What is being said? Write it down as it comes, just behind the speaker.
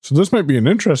So this might be an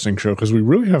interesting show because we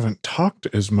really haven't talked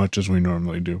as much as we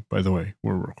normally do. By the way,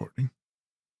 we're recording.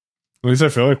 At least I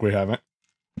feel like we haven't.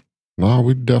 No,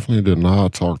 we definitely did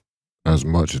not talk as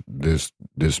much this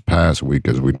past week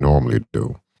as we normally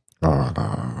do.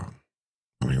 I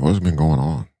mean, what's been going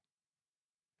on?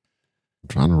 I'm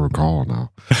trying to recall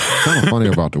now. It's kind of funny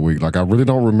about the week. Like, I really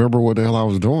don't remember what the hell I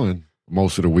was doing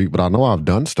most of the week, but I know I've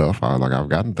done stuff. I've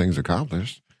gotten things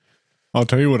accomplished. I'll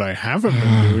tell you what I haven't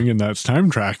been doing, and that's time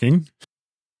tracking.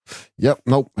 Yep.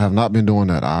 Nope. Have not been doing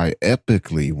that. I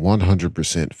epically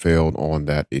 100% failed on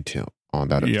that attempt.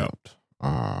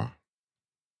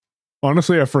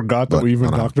 Honestly, I forgot that we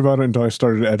even talked about it until I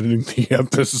started editing the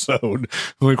episode.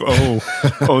 Like,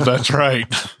 oh, that's right.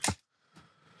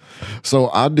 So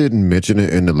I didn't mention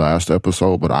it in the last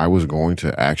episode, but I was going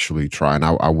to actually try, and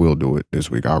I will do it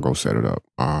this week. I'll go set it up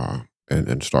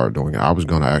and start doing it. I was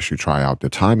going to actually try out the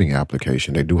timing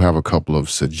application. They do have a couple of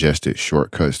suggested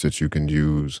shortcuts that you can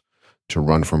use to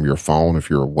run from your phone if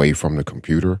you're away from the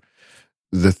computer.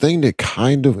 The thing that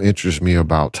kind of interests me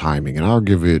about timing, and I'll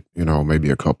give it, maybe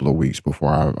a couple of weeks before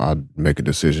I make a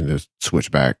decision to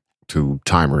switch back to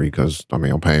Timery, because, I'm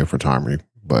paying for Timery.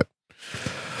 But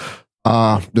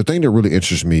the thing that really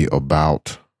interests me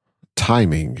about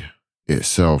timing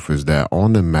itself is that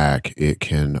on the Mac, it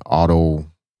can auto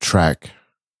track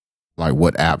like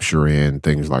what apps you're in,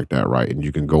 things like that, right? And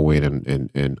you can go in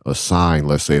and assign,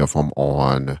 let's say if I'm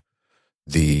on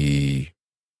the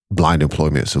Blind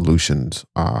Employment Solutions,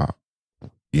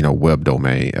 web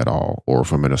domain at all, or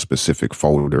if I'm in a specific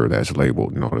folder that's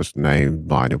labeled, that's named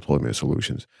Blind Employment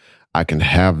Solutions, I can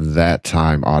have that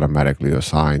time automatically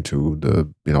assigned to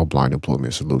the, Blind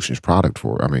Employment Solutions project,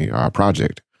 for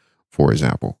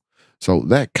example. So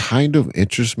that kind of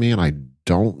interests me, and I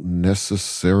don't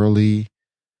necessarily,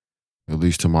 at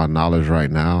least to my knowledge right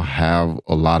now, have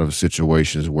a lot of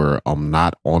situations where I'm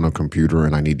not on a computer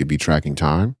and I need to be tracking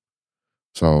time.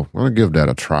 So I'm going to give that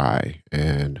a try,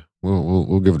 and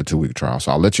we'll give it a 2-week trial.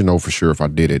 So I'll let you know for sure if I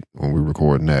did it when we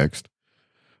record next.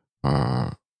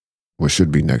 Which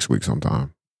should be next week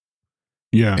sometime.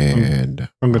 Yeah. And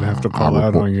I'm going to have to call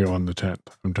out on you on the 10th.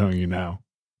 I'm telling you now.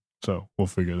 So we'll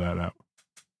figure that out.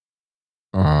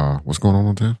 What's going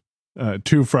on the 10th?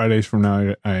 2 Fridays from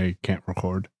now, I can't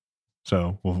record.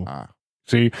 So we'll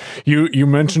see. You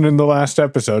mentioned in the last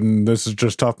episode, and this is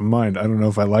just top of mind. I don't know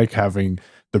if I like having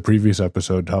the previous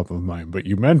episode top of mind, but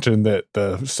you mentioned that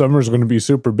the summer's going to be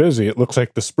super busy. It looks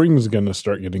like the spring's going to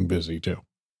start getting busy too.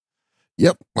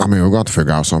 Yep. We're going to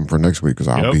figure out something for next week because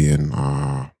I'll be in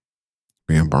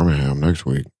Birmingham next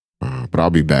week. But I'll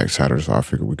be back Saturday, so I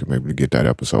figure we could maybe get that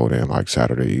episode in like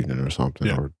Saturday evening or something,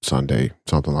 or Sunday,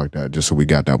 something like that, just so we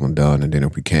got that one done. And then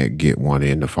if we can't get one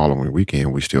in the following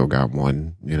weekend, we still got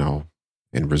one,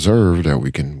 in reserve that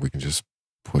we can just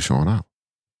push on out.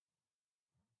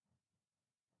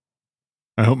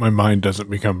 I hope my mind doesn't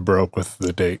become broke with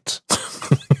the dates.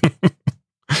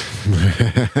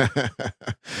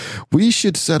 We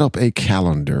should set up a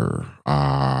calendar,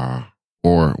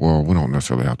 or we don't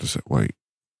necessarily have to wait.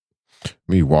 Let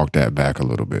me walk that back a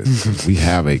little bit. We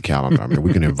have a calendar.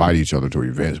 We can invite each other to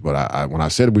events, but I when I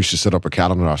said we should set up a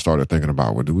calendar, I started thinking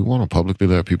about, well, do we want to publicly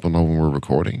let people know when we're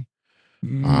recording?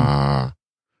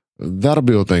 That'll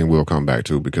be a thing we'll come back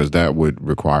to, because that would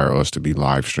require us to be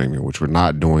live streaming, which we're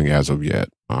not doing as of yet.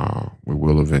 We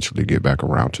will eventually get back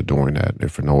around to doing that,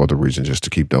 if for no other reason, just to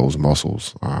keep those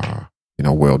muscles,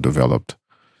 well developed.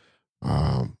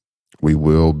 We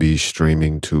will be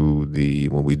streaming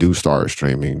when we do start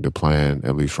streaming, the plan,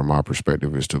 at least from my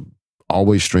perspective, is to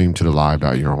always stream to the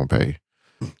live.yourownpay,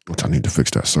 which I need to fix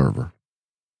that server.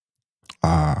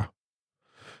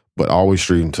 But always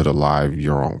stream to the live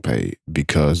YourOwnPay,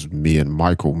 because me and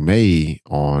Michael may,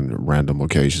 on random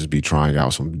occasions, be trying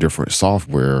out some different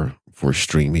software for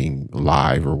streaming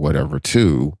live or whatever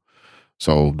too.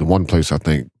 So the one place I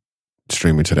think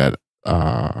streaming to that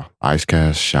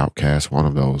Icecast, Shoutcast, one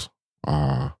of those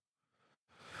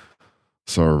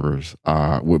servers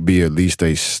would be at least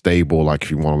a stable, like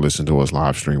if you want to listen to us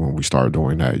live stream when we start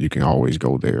doing that, you can always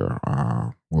go there.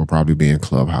 We'll probably be in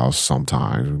Clubhouse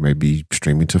sometimes. We may be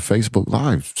streaming to Facebook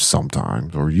Live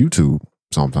sometimes, or YouTube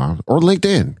sometimes, or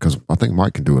LinkedIn, because I think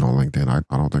Mike can do it on LinkedIn.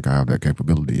 I don't think I have that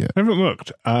capability yet. I haven't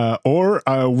looked. Or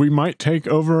we might take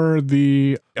over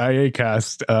the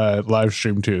IAcast live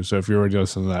stream too. So if you're already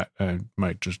listening to that, I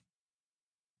might just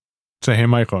say, hey,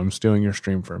 Michael, I'm stealing your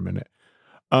stream for a minute.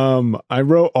 I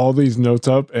wrote all these notes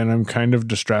up, and I'm kind of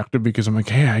distracted because I'm like,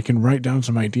 hey, I can write down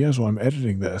some ideas while I'm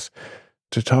editing this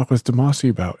to talk with Damashe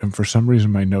about. And for some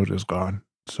reason, my note is gone.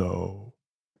 So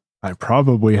I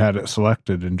probably had it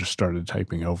selected and just started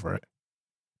typing over it.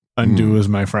 Undo is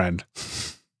my friend.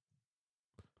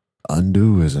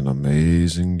 Undo is an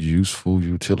amazing, useful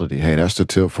utility. Hey, that's the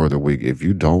tip for the week. If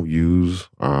you don't use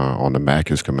on the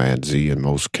Mac is Command Z in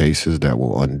most cases, that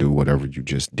will undo whatever you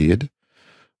just did.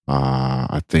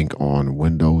 I think on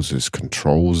Windows is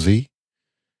Control Z.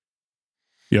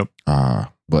 Yep.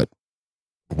 But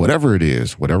whatever it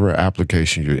is, whatever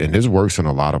application you, and this works in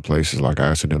a lot of places. Like I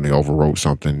accidentally overwrote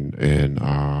something in,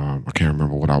 I can't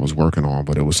remember what I was working on,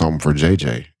 but it was something for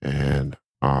JJ, and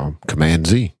Command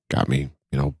Z got me,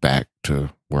 back to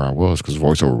where I was because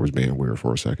VoiceOver was being weird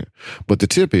for a second. But the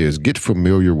tip is get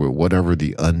familiar with whatever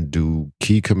the undo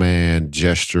key command,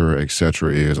 gesture,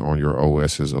 etc. is on your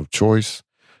OSs of choice,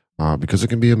 because it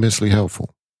can be immensely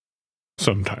helpful.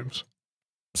 Sometimes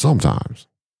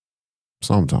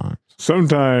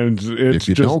it's if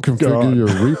you don't configure your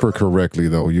Reaper correctly,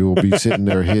 though, you'll be sitting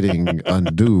there hitting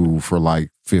undo for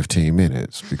like 15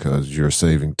 minutes because you're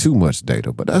saving too much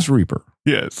data. But that's Reaper.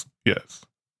 Yes.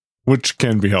 Which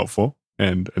can be helpful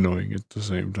and annoying at the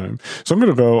same time. So I'm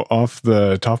going to go off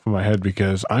the top of my head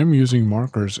because I'm using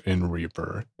markers in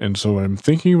Reaper. And so what I'm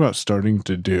thinking about starting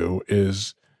to do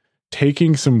is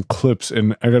taking some clips,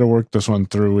 and I got to work this one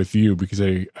through with you because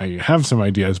I have some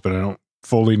ideas, but I don't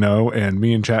fully know. And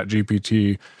me and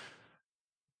ChatGPT,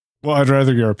 well, I'd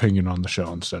rather your opinion on the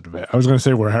show instead of it. I was going to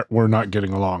say we're not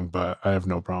getting along, but I have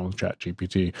no problem with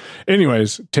ChatGPT.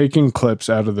 Anyways, taking clips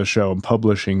out of the show and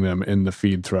publishing them in the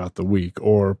feed throughout the week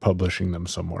or publishing them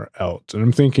somewhere else. And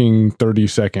I'm thinking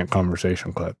 30-second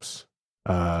conversation clips.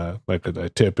 Like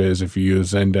the tip is if you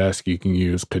use Zendesk, you can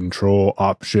use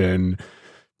Control-Option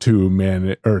to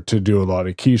manage or to do a lot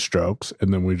of keystrokes.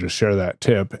 And then we just share that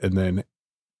tip and then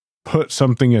put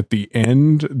something at the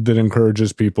end that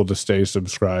encourages people to stay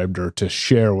subscribed or to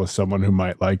share with someone who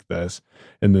might like this.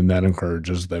 And then that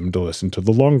encourages them to listen to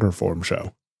the longer form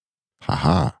show.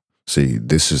 Haha. See,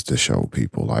 this is the show,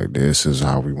 people. Like, this is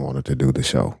how we wanted to do the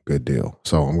show. Good deal.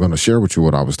 So I'm going to share with you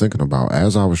what I was thinking about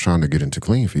as I was trying to get into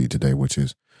Clean Feed today, which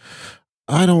is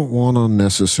I don't want to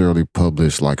necessarily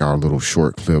publish like our little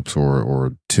short clips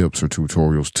or tips or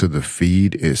tutorials to the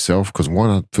feed itself. Because one,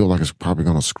 I feel like it's probably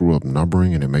going to screw up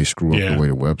numbering and it may screw up the way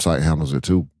the website handles it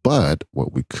too. But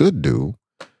what we could do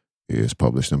is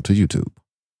publish them to YouTube.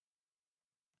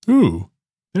 Ooh,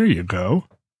 there you go.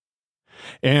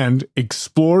 And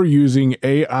explore using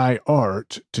AI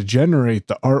art to generate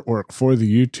the artwork for the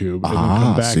YouTube and then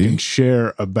come back and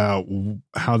share about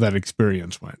how that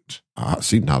experience went.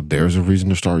 See, now there's a reason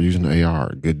to start using AI.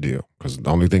 Good deal. Because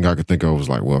the only thing I could think of was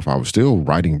like, well, if I was still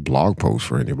writing blog posts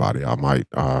for anybody, I might,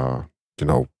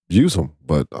 use them,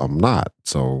 but I'm not.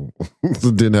 So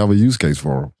didn't have a use case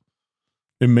for them.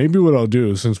 And maybe what I'll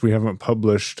do, since we haven't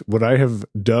published what I have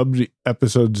dubbed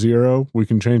episode 0, we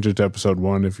can change it to episode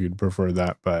 1 if you'd prefer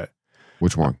that. But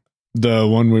which one? The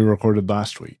one we recorded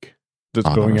last week that's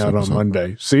going out on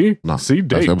Monday. See? No, see,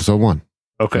 date. That's episode 1.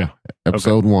 Okay. Yeah,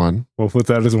 episode 1. We'll put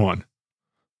that as 1.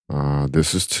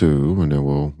 This is 2, and then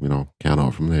we'll, count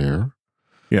out from there.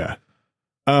 Yeah.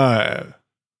 Now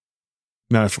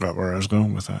I forgot where I was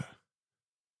going with that.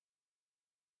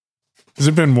 Has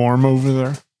it been warm over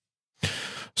there?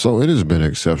 So it has been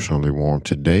exceptionally warm.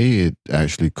 Today, it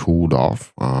actually cooled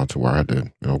off to where I had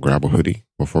to, grab a hoodie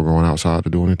before going outside to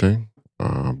do anything.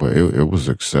 But it was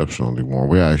exceptionally warm.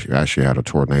 We actually had a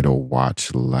tornado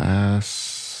watch I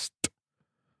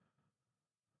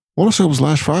want to say it was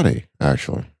last Friday,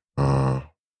 actually.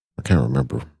 I can't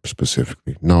remember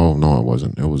specifically. No, it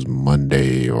wasn't. It was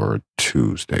Monday or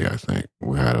Tuesday, I think.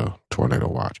 We had a tornado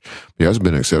watch. Yeah, it's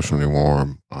been exceptionally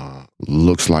warm.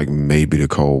 Looks like maybe the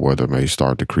cold weather may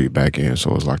start to creep back in.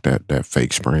 So it's like that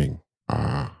fake spring,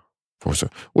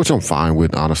 which I'm fine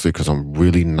with, honestly, because I'm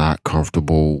really not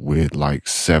comfortable with like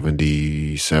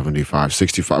 70, 75,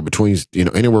 65,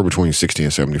 anywhere between 60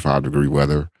 and 75 degree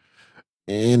weather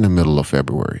in the middle of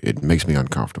February. It makes me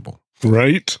uncomfortable.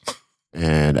 Right.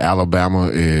 And Alabama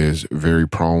is very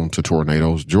prone to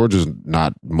tornadoes. Georgia's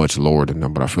not much lower than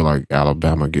them, but I feel like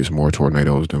Alabama gets more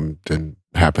tornadoes than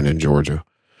happen in Georgia.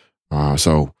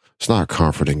 So it's not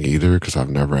comforting either because I've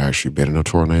never actually been in a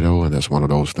tornado. And that's one of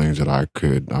those things that I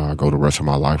could go the rest of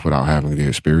my life without having the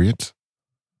experience.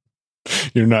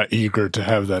 You're not eager to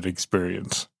have that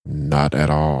experience. Not at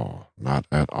all. Not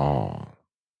at all.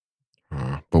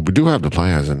 But we do have the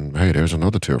plans, and hey, there's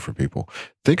another tip for people.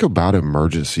 Think about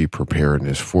emergency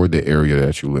preparedness for the area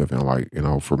that you live in. Like,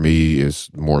 for me, it's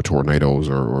more tornadoes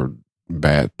or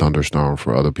bad thunderstorm.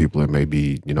 For other people, it may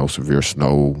be, severe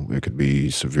snow. It could be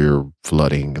severe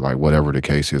flooding, like whatever the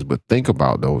case is. But think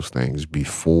about those things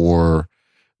before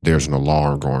there's an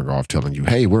alarm going off telling you,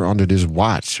 hey, we're under this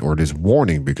watch or this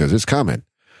warning because it's coming.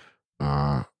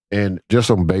 And just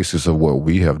on basis of what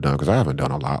we have done, because I haven't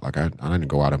done a lot. Like I didn't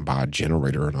go out and buy a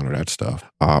generator or none of that stuff.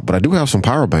 But I do have some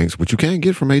power banks, which you can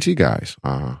get from AT guys.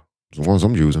 The ones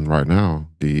I'm using right now,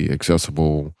 the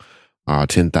accessible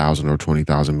 10,000 or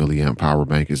 20,000 milliamp power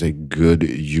bank is a good,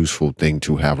 useful thing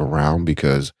to have around,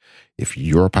 because if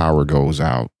your power goes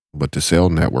out, but the cell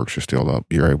networks are still up,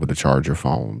 you're able to charge your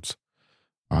phones.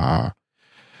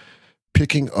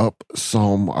 Picking up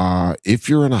some, if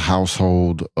you're in a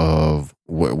household of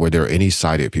where there are any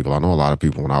sighted people. I know a lot of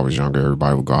people when I was younger,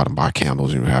 everybody would go out and buy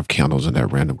candles and have candles in that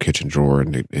random kitchen drawer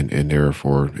in there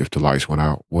for if the lights went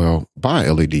out. Well, buy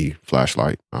an LED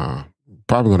flashlight.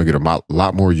 Probably going to get a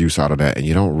lot more use out of that, and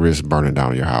you don't risk burning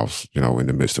down your house, in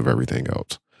the midst of everything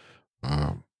else.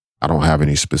 I don't have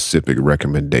any specific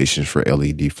recommendations for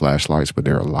LED flashlights, but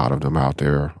there are a lot of them out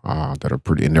there that are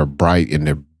pretty, and they're bright, and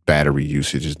their battery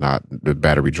usage is not, the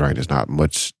battery drain is not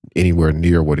much anywhere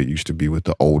near what it used to be with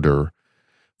the older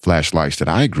flashlights that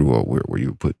I grew up with, where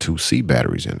you put 2C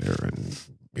batteries in there, and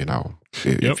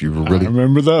if you really I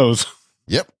remember those.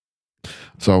 Yep.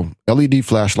 So LED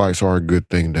flashlights are a good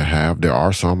thing to have. There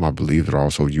are some, I believe, that are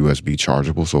also USB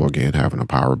chargeable. So again, having a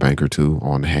power bank or two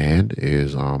on hand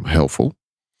is helpful.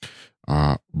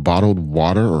 Bottled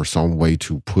water, or some way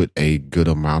to put a good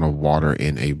amount of water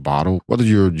in a bottle, whether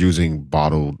you're using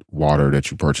bottled water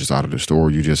that you purchase out of the store,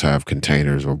 or you just have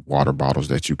containers of water bottles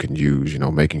that you can use,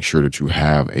 making sure that you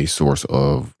have a source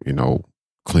of,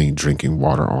 clean drinking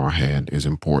water on hand is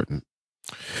important.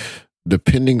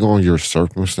 Depending on your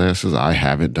circumstances, I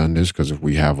haven't done this because if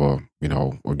we have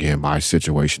again, my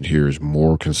situation here is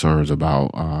more concerns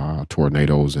about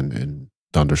tornadoes and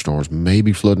thunderstorms,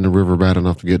 maybe flooding the river bad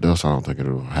enough to get to us. I don't think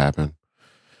it'll happen,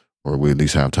 or we at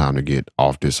least have time to get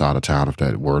off this side of town if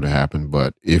that were to happen.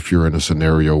 But if you're in a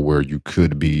scenario where you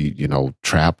could be,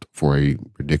 trapped for a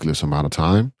ridiculous amount of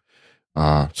time,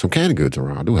 some canned goods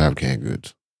around. I do have canned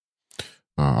goods.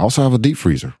 I also have a deep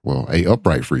freezer, a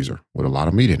upright freezer with a lot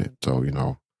of meat in it. So,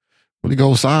 when it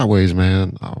goes sideways,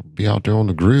 man, I'll be out there on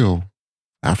the grill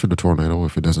after the tornado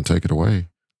if it doesn't take it away.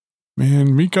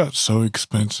 Man, meat got so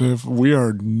expensive. We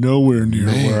are nowhere near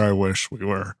where I wish we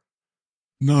were.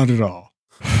 Not at all.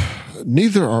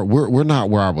 Neither are we're not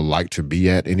where I would like to be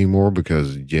at anymore,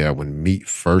 because when meat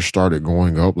first started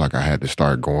going up, like I had to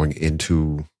start going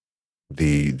into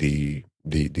the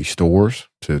stores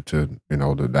to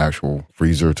the actual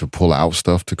freezer to pull out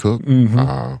stuff to cook.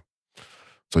 Mm-hmm.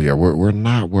 We're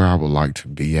not where I would like to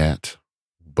be at,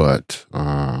 but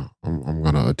I'm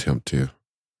gonna attempt to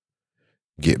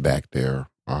get back there.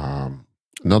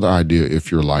 Another idea,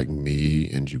 if you're like me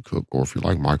and you cook, or if you're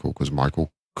like Michael, because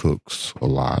Michael cooks a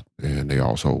lot and they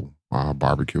also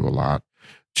barbecue a lot,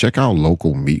 check out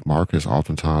local meat markets.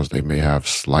 Oftentimes they may have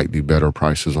slightly better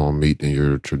prices on meat than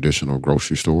your traditional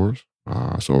grocery stores.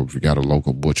 So if you got a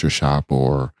local butcher shop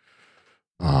or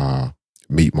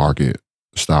meat market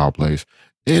style place,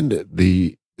 and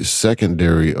the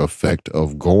secondary effect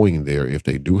of going there, if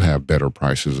they do have better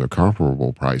prices or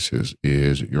comparable prices,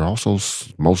 is you're also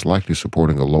most likely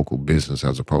supporting a local business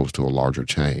as opposed to a larger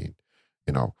chain.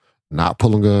 Not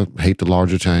pulling a hate the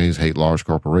larger chains, hate large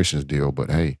corporations deal,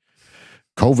 but hey,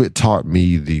 COVID taught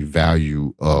me the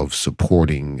value of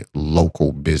supporting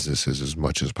local businesses as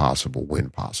much as possible when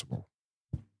possible.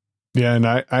 Yeah, and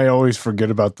I always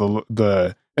forget about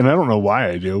the and I don't know why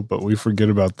I do, but we forget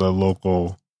about the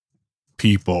local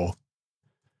people.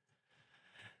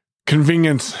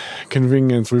 Convenience.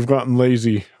 We've gotten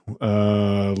lazy.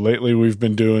 Lately we've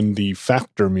been doing the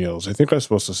factor meals. I think I was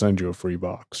supposed to send you a free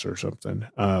box or something.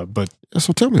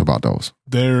 So tell me about those.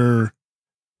 They're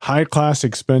high class,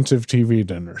 expensive TV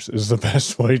dinners is the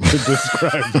best way to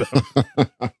describe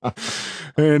them.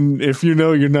 And if you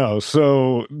know, you know.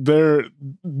 So they're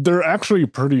actually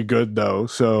pretty good though.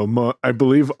 So I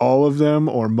believe all of them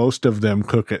or most of them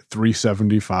cook at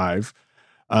 375.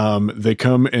 They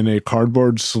come in a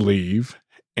cardboard sleeve,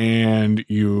 and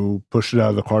you push it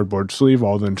out of the cardboard sleeve.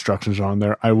 All the instructions are on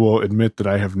there. I will admit that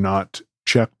I have not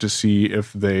checked to see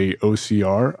if they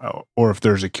OCR or if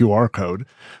there's a QR code,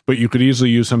 but you could easily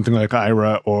use something like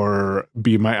Ira or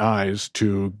Be My Eyes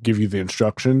to give you the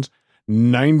instructions.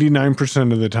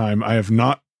 99% of the time, I have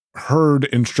not heard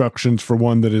instructions for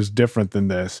one that is different than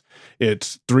this.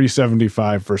 It's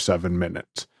 375 for 7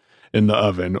 minutes in the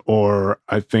oven, or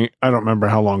I don't remember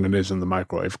how long it is in the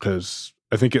microwave, because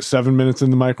I think it's 7 minutes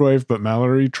in the microwave, but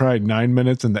Mallory tried 9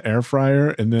 minutes in the air fryer,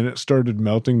 and then it started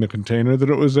melting the container that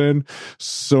it was in.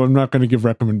 So I'm not going to give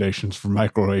recommendations for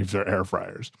microwaves or air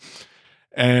fryers.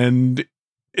 And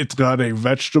it's got a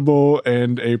vegetable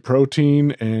and a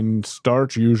protein and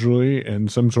starch usually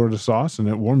and some sort of sauce, and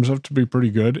it warms up to be pretty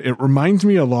good. It reminds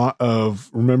me a lot of,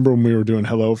 remember when we were doing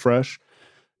HelloFresh,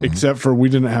 except for we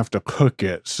didn't have to cook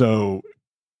it. So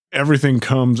everything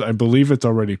comes, I believe it's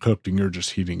already cooked and you're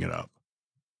just heating it up.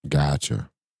 Gotcha.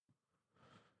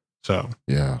 So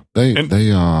yeah,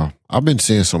 I've been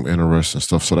seeing some interesting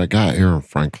stuff. So that guy Aaron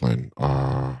Franklin,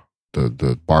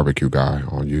 the barbecue guy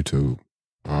on YouTube,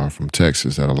 from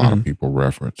Texas, that a lot of people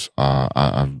reference.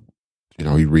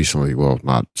 He recently, well,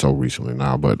 not so recently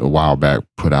now, but a while back,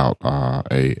 put out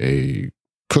a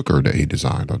cooker that he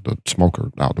designed, the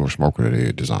outdoor smoker that he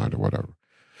had designed or whatever.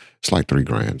 It's like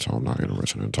 $3,000, so I'm not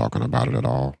interested in talking about it at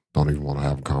all. Don't even want to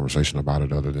have a conversation about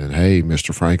it other than, hey,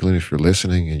 Mr. Franklin, if you're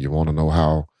listening and you want to know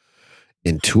how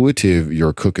intuitive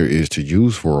your cooker is to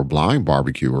use for a blind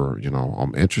barbecuer,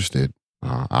 I'm interested.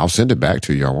 I'll send it back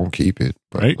to you. I won't keep it.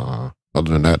 But right.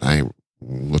 Other than that, I ain't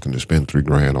looking to spend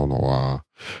 $3,000 on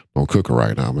no cooker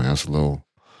right now, man. That's a little.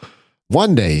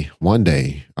 One day.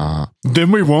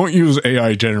 Then we won't use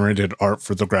AI generated art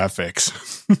for the graphics.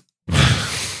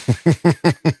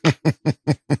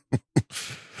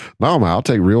 No, man, I'll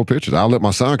take real pictures. I'll let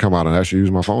my son come out and actually use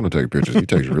my phone to take pictures. He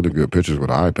takes really good pictures with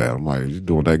an iPad. I'm like, he's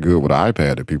doing that good with an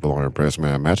iPad that people aren't impressed,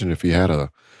 man. Imagine if he had a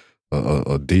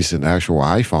decent actual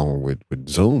iPhone with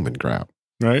Zoom and crap.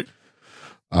 Right.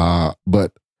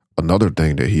 But another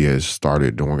thing that he has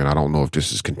started doing, and I don't know if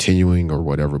this is continuing or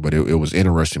whatever, but it was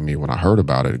interesting to me when I heard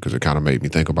about it because it kind of made me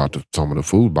think about some of the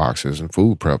food boxes and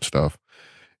food prep stuff,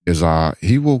 is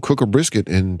he will cook a brisket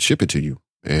and ship it to you.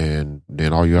 And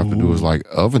then all you have to do is like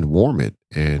oven warm it,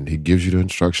 and he gives you the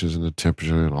instructions and the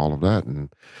temperature and all of that.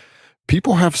 And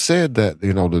people have said that,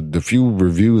 the few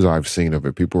reviews I've seen of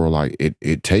it, people are like,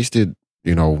 it tasted,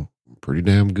 pretty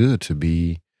damn good to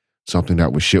be something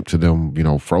that was shipped to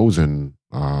them, frozen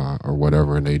or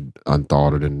whatever, and they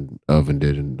unthawed it and ovened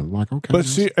it. And I'm like, okay. But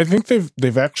see, I think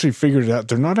they've actually figured it out.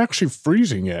 They're not actually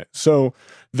freezing it. So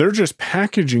they're just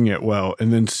packaging it well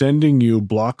and then sending you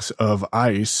blocks of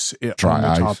ice on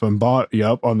the top and bottom.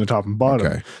 Yep, on the top and bottom.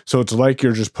 Okay. So it's like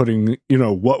you're just putting,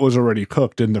 what was already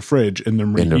cooked in the fridge and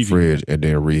then reheating and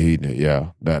then reheating it.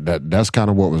 Yeah, that's kind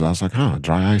of what was. I was like,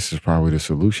 dry ice is probably the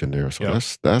solution there. So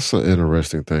that's an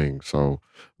interesting thing. So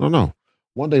I don't know.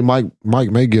 One day Mike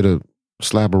may get a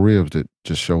slab of ribs that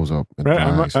just shows up.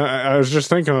 Right. I was just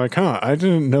thinking like, I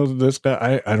didn't know this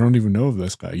guy. I don't even know of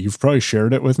this guy. You've probably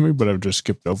shared it with me, but I've just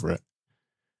skipped over it.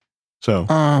 So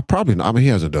probably not. I mean, he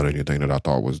hasn't done anything that I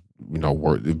thought was,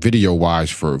 video wise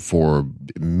for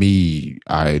me.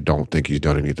 I don't think he's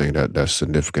done anything that's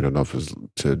significant enough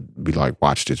to be like,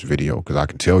 watch this video, because I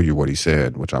can tell you what he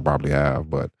said, which I probably have,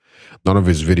 but none of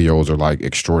his videos are like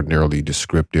extraordinarily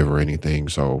descriptive or anything.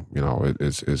 So,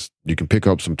 it's you can pick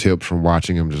up some tips from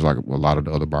watching him, just like a lot of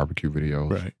the other barbecue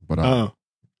videos. Right. But no,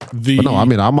 I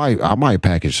mean, I might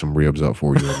package some ribs up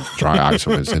for you and dry ice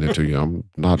them and send it to you. I'm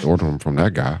not ordering them from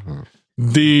that guy.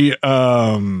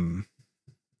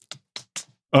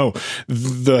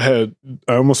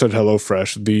 I almost said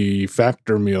HelloFresh. The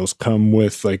Factor meals come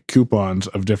with like coupons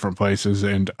of different places,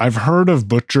 and I've heard of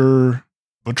Butcher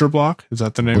Block. Is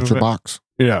that the name of it? Butcher Box.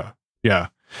 Yeah.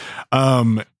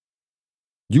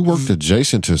 You worked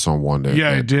adjacent to someone that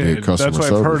I did. That's why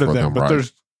I've heard of them.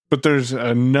 But there's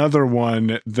another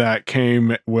one that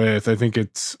came with, I think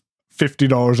it's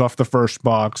 $50 off the first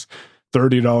box,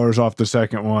 $30 off the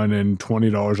second one, and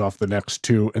 $20 off the next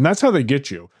two. And that's how they get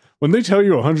you. When they tell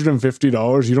you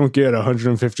 $150, you don't get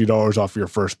 $150 off your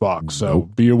first box. So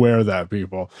be aware of that,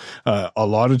 people. A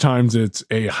lot of times it's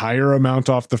a higher amount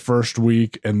off the first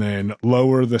week and then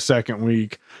lower the second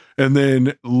week. And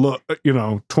then,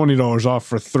 $20 off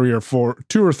for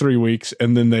 2 or 3 weeks.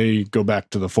 And then they go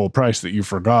back to the full price that you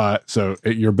forgot. So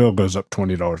your bill goes up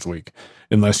 $20 a week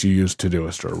unless you use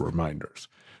Todoist or reminders.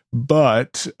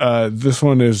 But this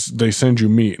one is, they send you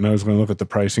meat, and I was going to look at the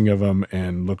pricing of them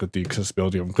and look at the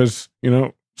accessibility of them, because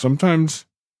sometimes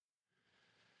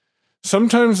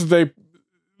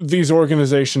these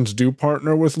organizations do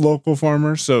partner with local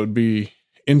farmers, so it'd be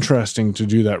interesting to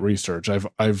do that research.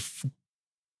 I've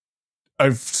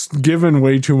given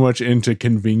way too much into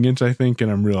convenience, I think,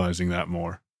 and I'm realizing that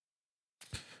more.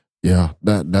 Yeah,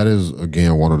 that is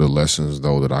again one of the lessons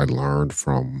though that I learned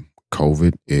from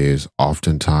COVID is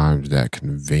oftentimes that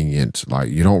convenience, like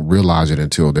you don't realize it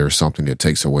until there's something that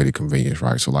takes away the convenience,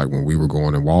 right? So like when we were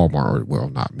going in Walmart, well,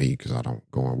 not me, because I don't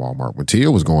go in Walmart. When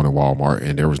Tia was going in Walmart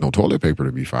and there was no toilet paper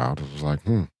to be found, it was like,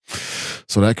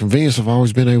 So that convenience of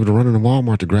always being able to run into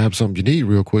Walmart to grab something you need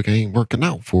real quick ain't working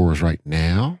out for us right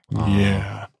now.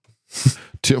 Yeah.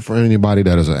 Tip for anybody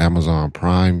that is an Amazon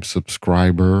Prime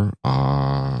subscriber,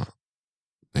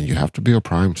 and you have to be a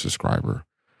Prime subscriber.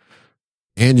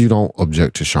 And you don't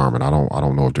object to Charmin. I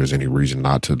don't know if there's any reason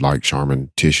not to like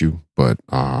Charmin tissue, but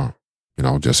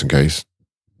just in case,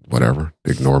 whatever,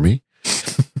 ignore me.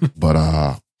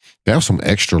 But they have some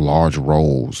extra large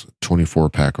rolls,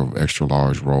 24-pack of extra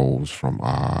large rolls from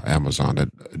Amazon.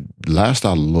 That last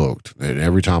I looked, and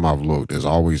every time I've looked, has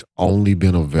always only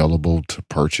been available to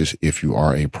purchase if you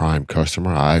are a Prime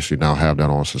customer. I actually now have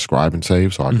that on Subscribe and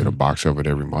Save, so I get a box of it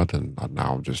every month, and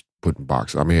now I'm just putting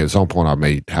boxes. I mean, at some point I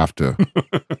may have to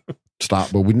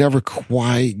stop, but we never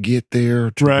quite get there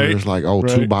to where it's like,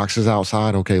 2 boxes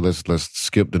outside. Okay, let's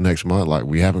skip the next month. Like,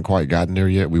 we haven't quite gotten there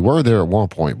yet. We were there at one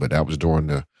point, but that was during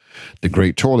the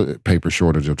great toilet paper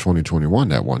shortage of 2021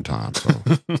 that one time. So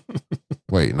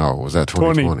wait, no, was that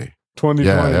 2020? 2020.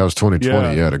 Yeah, that was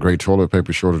 2020. Yeah, the great toilet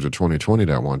paper shortage of 2020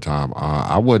 that one time.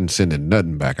 I wasn't sending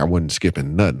nothing back. I wasn't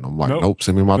skipping nothing. I'm like, nope,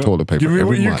 send me my toilet paper. Give me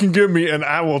every what month. you can give me, and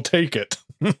I will take it.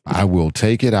 I will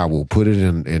take it. I will put it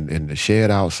in the shed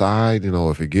outside.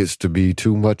 If it gets to be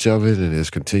too much of it and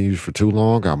it continues for too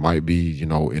long, I might be,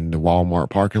 in the Walmart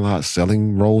parking lot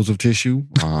selling rolls of tissue.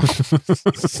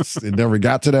 It never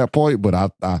got to that point, but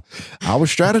I was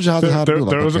strategizing how to do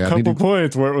it. There was a couple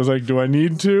points where it was like, do I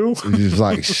need to? It's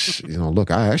like,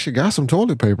 look, I actually got some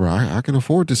toilet paper. I can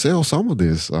afford to sell some of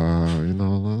this.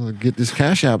 Get this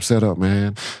Cash App set up,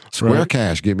 man. Square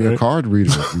Cash. Get me a card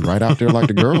reader. Be right out there like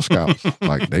the Girl Scouts.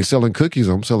 Like, they selling cookies,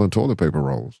 I'm selling toilet paper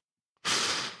rolls.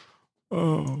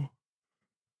 Oh.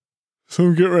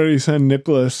 So get ready to send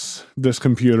Nicholas this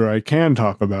computer. I can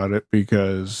talk about it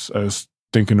because I was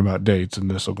thinking about dates,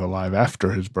 and this will go live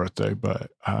after his birthday.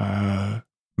 But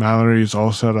Mallory's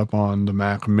all set up on the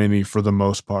Mac Mini for the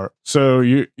most part. So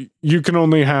you can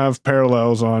only have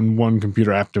Parallels on one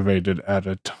computer activated at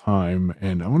a time.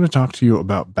 And I want to talk to you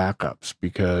about backups,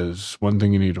 because one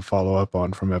thing you need to follow up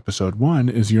on from episode 1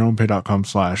 is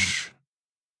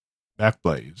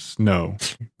yourownpay.com/backblaze. No,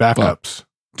 backups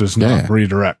does not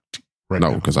redirect.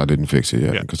 No, because I didn't fix it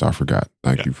yet, because I forgot.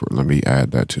 Thank you for, let me add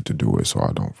that to do it so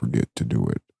I don't forget to do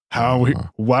it.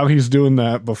 While he's doing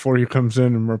that, before he comes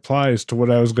in and replies to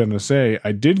what I was going to say,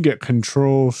 I did get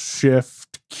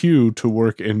Control-Shift-Q to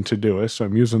work in Todoist, so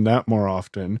I'm using that more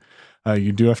often.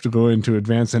 You do have to go into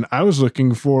Advanced, and I was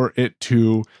looking for it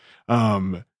to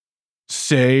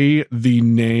say the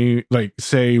name, like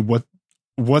say what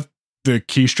the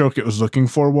keystroke it was looking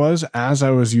for was as I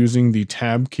was using the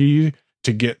Tab key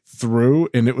to get through,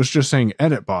 and it was just saying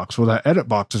edit box. Well, that edit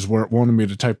box is where it wanted me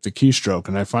to type the keystroke,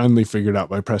 and I finally figured out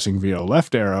by pressing VO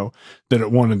left arrow that it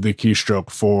wanted the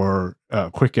keystroke for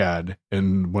quick add,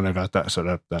 and when I got that set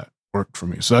up, that worked for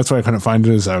me. So that's why I couldn't find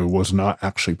it, is I was not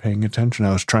actually paying attention.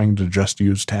 I was trying to just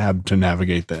use Tab to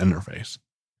navigate the interface.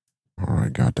 All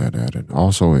right, got that added.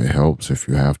 Also, it helps if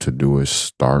you have to do a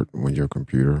start when your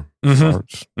computer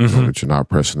starts, so that you're not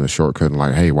pressing the shortcut and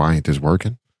like, hey, why ain't this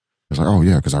working? It's like, oh,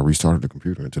 yeah, because I restarted the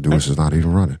computer and Todoist is not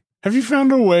even running. Have you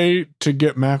found a way to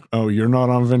get Mac? Oh, you're not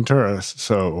on Ventura,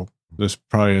 so this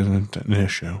probably isn't an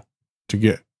issue. To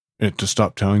get it to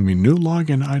stop telling me new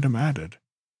login item added.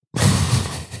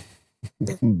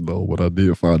 No, but I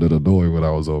did find it annoying when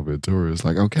I was on Ventura. It's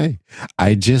like, okay,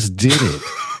 I just did it.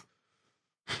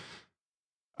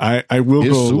 I will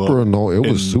it's go super annoying. It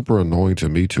was super annoying to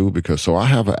me too, because so I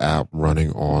have an app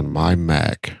running on my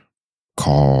Mac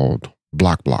called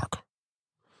Block.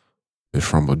 It's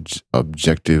from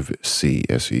Objective-C,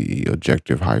 S-E-E,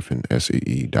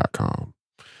 objective-see.com.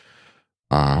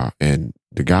 And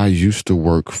the guy used to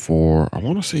work for, I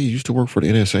want to say he used to work for the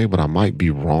NSA, but I might be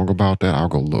wrong about that. I'll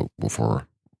go look before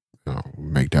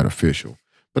make that official.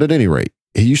 But at any rate,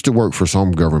 he used to work for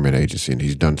some government agency, and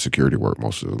he's done security work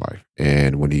most of his life.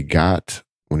 And when he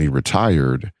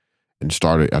retired and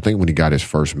started, I think when he got his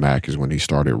first Mac is when he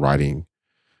started writing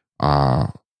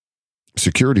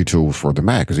security tools for the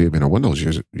Mac, because he had been a Windows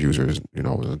user his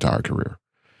entire career.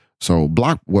 So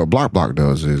what Block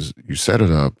does is you set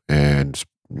it up, and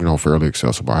it's fairly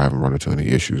accessible. I haven't run into any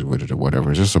issues with it or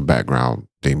whatever. It's just a background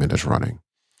daemon that's running.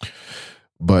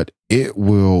 But it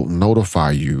will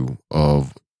notify you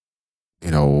of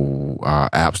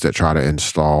apps that try to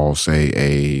install, say,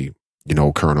 a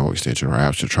kernel extension, or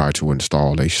apps to try to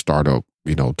install a startup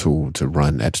tool to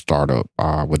run that startup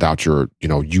without you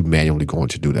manually going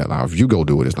to do that. Now, if you go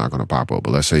do it, it's not going to pop up.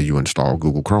 But let's say you install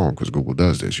Google Chrome, because Google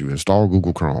does this. You install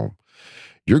Google Chrome,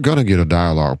 you're going to get a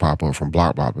dialog pop up from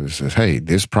Block that says, hey,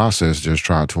 this process just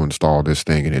tried to install this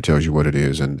thing, and it tells you what it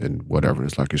is and whatever.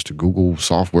 It's like, it's the Google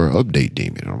software update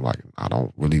daemon. And I'm like, I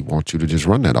don't really want you to just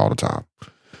run that all the time.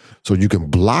 So you can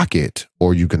block it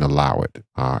or you can allow it.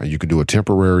 And you can do a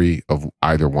temporary of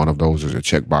either one of those. There's a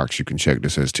checkbox you can check that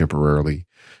says temporarily.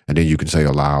 And then you can say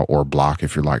allow or block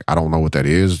if you're like, I don't know what that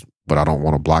is, but I don't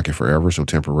want to block it forever. So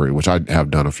temporary, which I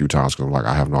have done a few times because I'm like,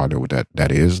 I have no idea what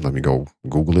that is. Let me go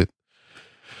Google it.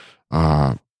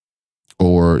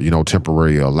 Or,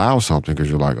 temporary allow something because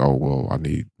you're like, oh, well, I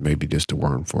need maybe this to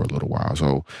run for a little while.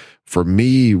 So for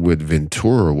me with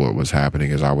Ventura, what was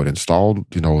happening is I would install,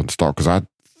 because I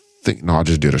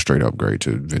just did a straight upgrade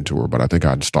to Ventura, but I think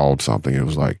I installed something. It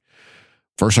was like,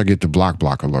 first I get the block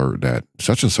alert that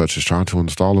such and such is trying to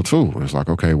install a tool. And it's like,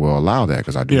 okay, well, allow that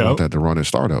because I do want that to run in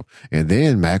startup. And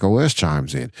then Mac OS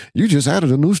chimes in. You just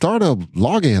added a new startup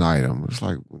login item. It's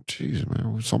like, geez,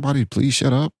 man, would somebody please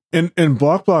shut up? And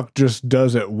block just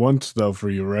does it once though for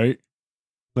you, right?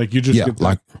 Like you just get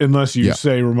that, unless you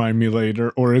say remind me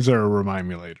later, or is there a remind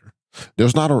me later?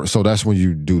 There's not so that's when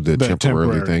you do the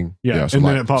temporary thing. Yeah. So and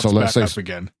then it pops back up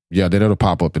again. Yeah, then it'll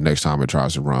pop up the next time it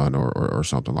tries to run or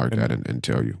something like that and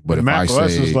tell you. But if Mac I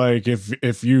OS say is like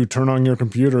if you turn on your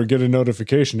computer and get a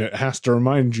notification, it has to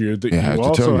remind you that you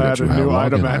also had a new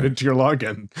item added to your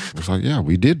login. It's like, yeah,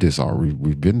 we did this already.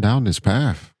 We've been down this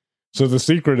path. So the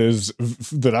secret is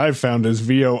that I've found is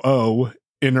VOO,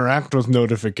 interact with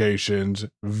notifications,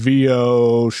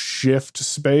 VO shift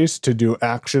space to do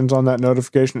actions on that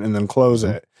notification, and then close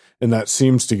it. And that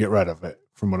seems to get rid of it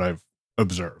from what I've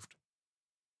observed.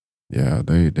 Yeah,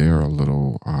 they are a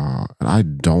little, and I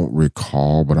don't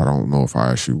recall, but I don't know if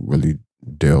I actually really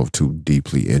delved too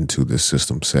deeply into the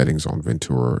system settings on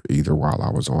Ventura either while I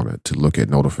was on it to look at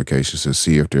notifications to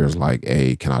see if there's like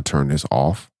can I turn this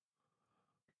off?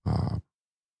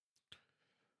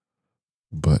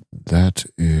 But that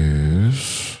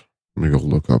is, let me go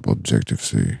look up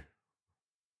Objective-C.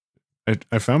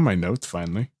 I found my notes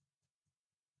finally.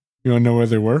 You want to know where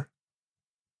they were?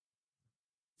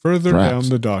 Further down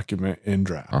the document in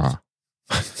drafts.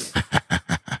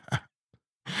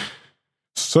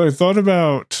 So I thought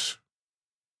about,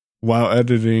 while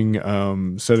editing,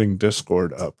 setting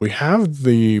Discord up. We have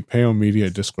the Pale Media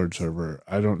Discord server.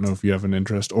 I don't know if you have an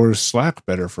interest, or is Slack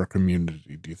better for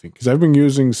community, do you think? Because I've been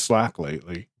using Slack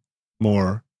lately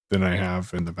more than I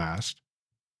have in the past.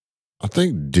 I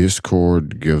think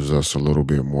Discord gives us a little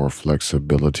bit more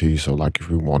flexibility. So like if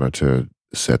we wanted to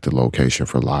set the location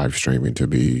for live streaming to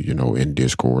be, in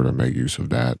Discord or make use of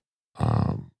that.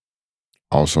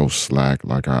 Also Slack,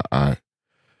 like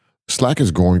Slack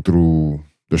is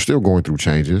they're still going through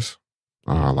changes.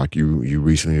 Like you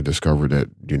recently discovered that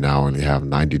you now only have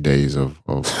 90 days of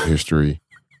history.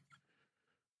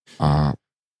 And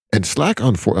Slack,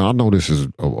 unfortunately, I know this is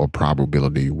a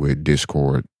probability with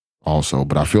Discord also,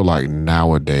 but I feel like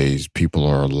nowadays people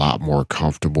are a lot more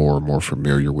comfortable or more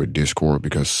familiar with Discord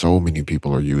because so many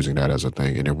people are using that as a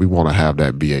thing. And if we want to have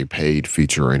that be a paid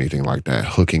feature or anything like that,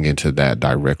 hooking into that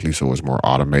directly so it's more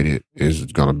automated is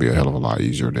going to be a hell of a lot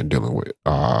easier than dealing with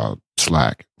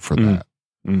Slack for that.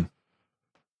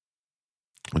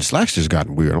 And Slack's just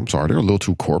gotten weird. I'm sorry. They're a little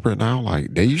too corporate now.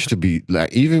 Like they used to be,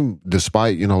 like, even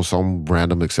despite, some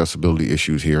random accessibility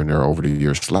issues here and there over the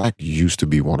years, Slack used to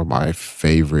be one of my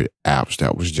favorite apps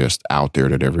that was just out there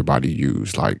that everybody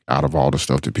used, like out of all the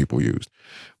stuff that people used.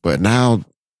 But now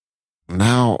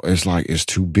it's like, it's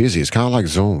too busy. It's kind of like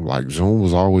Zoom. Like Zoom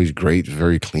was always great,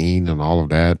 very clean and all of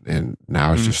that. And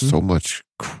now it's just so much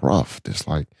cruft. It's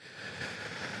like,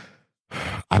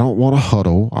 I don't want a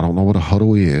huddle. I don't know what a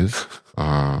huddle is.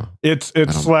 It's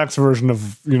Slack's version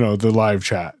of, the live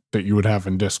chat that you would have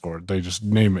in Discord. They just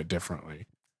name it differently.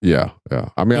 Yeah.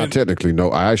 I mean, I technically know.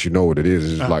 I actually know what it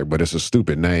is. It's like, but it's a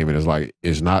stupid name, and it's like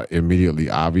it's not immediately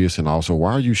obvious. And also,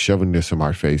 why are you shoving this in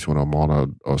my face when I'm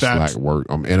on a Slack work?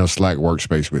 I'm in a Slack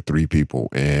workspace with 3 people,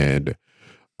 and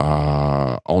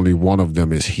only one of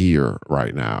them is here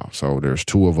right now. So there's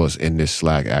 2 of us in this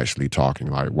Slack actually talking.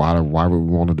 Like, why would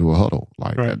we want to do a huddle?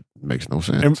 Like that makes no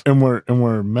sense. And we're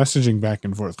messaging back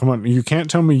and forth. Come on, you can't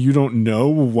tell me you don't know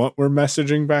what we're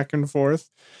messaging back and forth,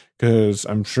 because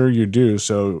I'm sure you do.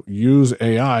 So use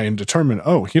AI and determine,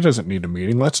 he doesn't need a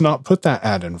meeting. Let's not put that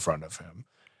ad in front of him.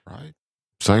 Right.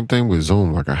 Same thing with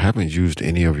Zoom. Like, I haven't used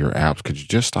any of your apps. Could you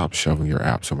just stop shoving your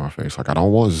apps in my face? Like, I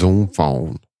don't want Zoom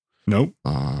phone. Nope.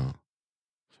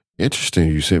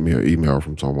 Interesting. You sent me an email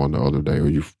from someone the other day, or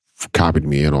you copied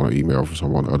me in on an email from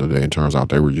someone the other day, and turns out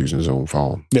they were using Zoom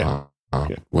phone. Yeah.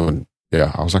 I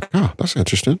was like, that's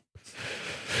interesting.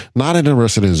 Not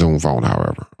interested in Zoom phone,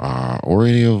 however, or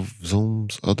any of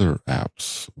Zoom's other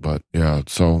apps. But yeah,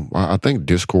 so I think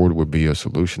Discord would be a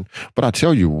solution. But I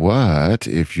tell you what,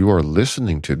 if you are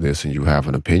listening to this and you have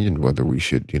an opinion whether we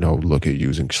should, look at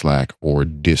using Slack or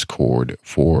Discord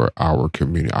for our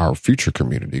community, our future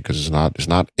community, because it's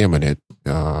not imminent.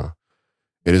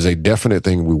 It is a definite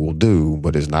thing we will do,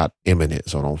 but it's not imminent.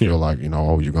 So don't feel like, you're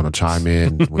going to chime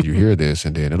in when you hear this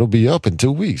and then it'll be up in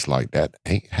 2 weeks. Like that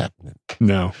ain't happening.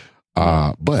 No.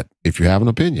 But if you have an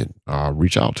opinion,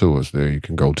 reach out to us there. You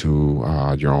can go to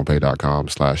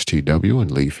yourownpay.com/TW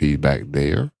and leave feedback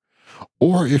there.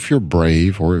 Or if you're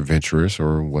brave or adventurous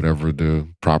or whatever the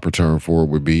proper term for it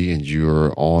would be, and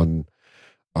you're on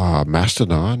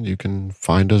Mastodon, you can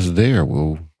find us there.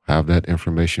 We'll have that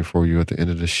information for you at the end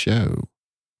of the show.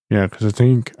 Yeah, because I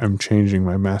think I'm changing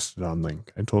my Mastodon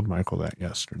link. I told Michael that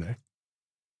yesterday.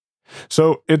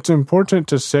 So it's important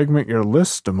to segment your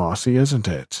list, Damashe, isn't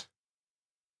it?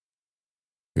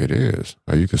 It is.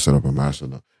 You can set up a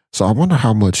Mastodon. So I wonder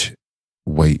how much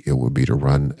weight it would be to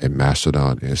run a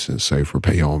Mastodon instance, say for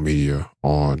Pay-On Media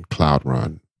on Cloud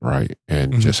Run, right?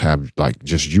 And just have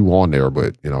just you on there,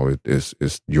 but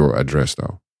it's your address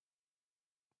though.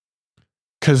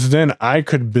 Because then I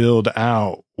could build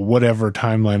out whatever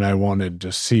timeline I wanted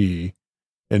to see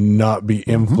and not be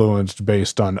influenced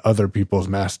based on other people's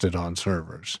Mastodon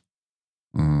servers.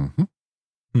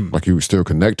 Like you would still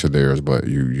connect to theirs, but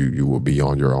you will be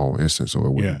on your own instance, so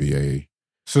it wouldn't be a...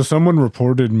 So someone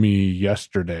reported me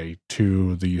yesterday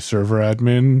to the server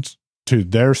admins, to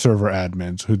their server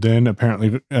admins, who then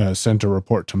apparently sent a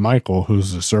report to Michael,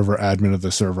 who's the server admin of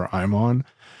the server I'm on.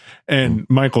 And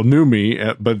Michael knew me,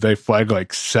 but they flagged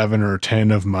like 7 or 10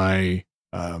 of my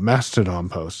Mastodon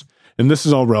posts. And this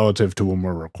is all relative to when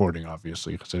we're recording,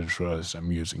 obviously, because I just realized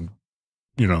I'm using,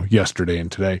 yesterday and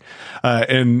today.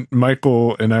 And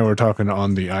Michael and I were talking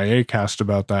on the IA cast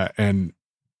about that. And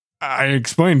I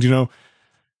explained,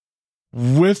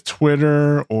 with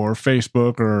Twitter or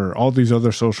Facebook or all these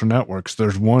other social networks,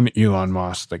 there's one Elon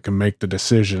Musk that can make the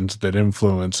decisions that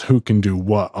influence who can do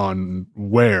what on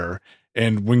where.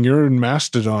 And when you're in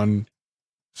Mastodon,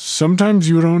 sometimes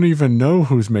you don't even know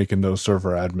who's making those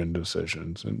server admin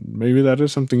decisions. And maybe that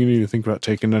is something you need to think about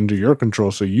taking under your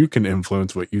control so you can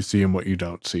influence what you see and what you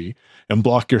don't see and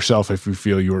block yourself if you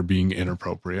feel you are being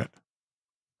inappropriate.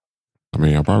 I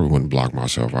mean, I probably wouldn't block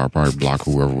myself. I'd probably block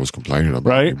whoever was complaining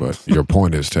about me, but your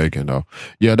point is taken, though.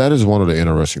 Yeah, that is one of the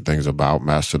interesting things about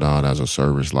Mastodon as a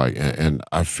service. And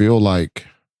I feel like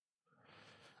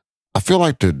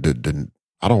the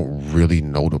I don't really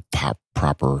know the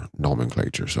proper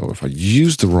nomenclature. So if I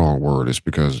use the wrong word, it's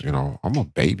because, I'm a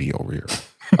baby over here.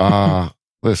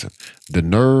 Listen, the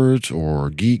nerds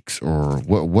or geeks or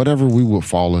whatever we would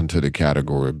fall into the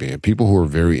category of being, people who are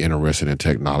very interested in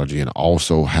technology and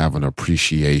also have an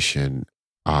appreciation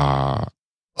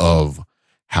of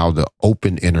how the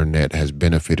open internet has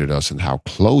benefited us and how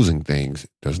closing things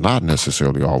does not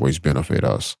necessarily always benefit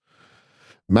us.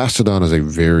 Mastodon is a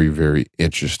very, very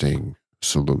interesting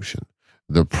solution.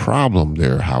 The problem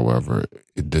there, however,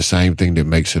 the same thing that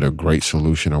makes it a great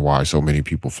solution and why so many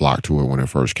people flocked to it when it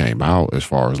first came out, as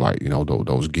far as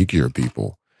those geekier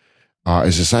people,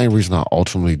 is the same reason I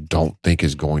ultimately don't think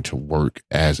it's going to work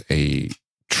as a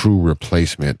true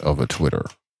replacement of a Twitter,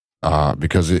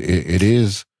 because it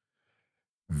is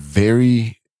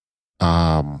very,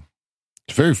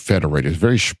 it's very federated, it's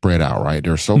very spread out, right?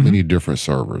 There are so many different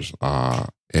servers,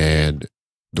 and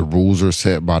the rules are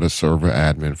set by the server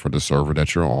admin for the server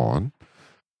that you're on.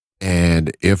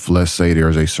 And if, let's say,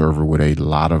 there's a server with a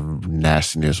lot of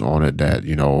nastiness on it that,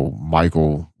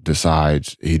 Michael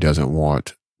decides he doesn't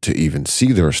want to even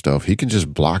see their stuff, he can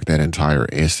just block that entire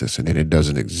instance and then it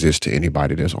doesn't exist to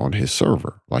anybody that's on his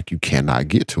server. Like, you cannot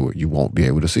get to it. You won't be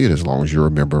able to see it as long as you're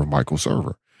a member of Michael's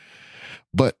server.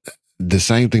 But the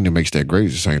same thing that makes that great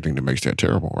is the same thing that makes that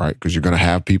terrible, right? Because you're going to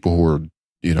have people who are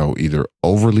either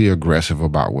overly aggressive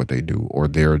about what they do, or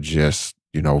they're just,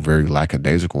 very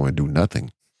lackadaisical and do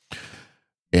nothing.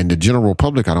 And the general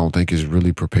public, I don't think, is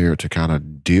really prepared to kind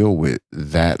of deal with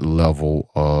that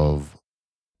level of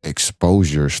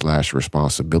exposure /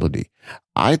 responsibility.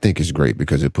 I think it's great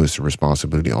because it puts the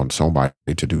responsibility on somebody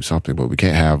to do something, but we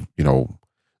can't have,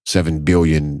 7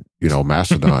 billion,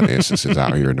 Mastodon instances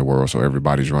out here in the world. So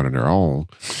everybody's running their own.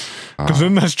 Because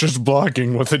then that's just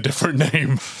blocking with a different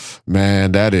name.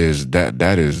 Man, that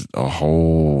is a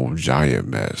whole giant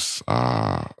mess.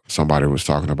 Somebody was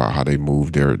talking about how they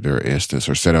moved their instance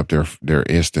or set up their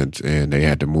instance, and they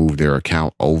had to move their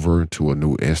account over to a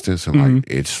new instance, and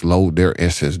it slowed their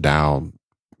instance down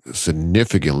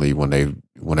significantly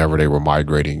whenever they were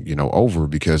migrating, over,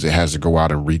 because it has to go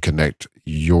out and reconnect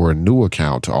your new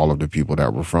account to all of the people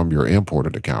that were from your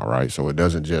imported account, right? So it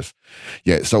doesn't just,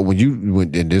 So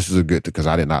and this is a good, because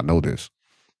I did not know this.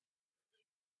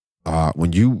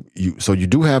 When you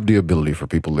do have the ability, for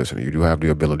people listening, you do have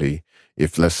the ability,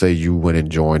 if let's say you went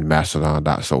and joined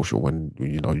Mastodon.social when,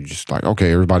 you know, you just like,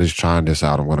 okay, everybody's trying this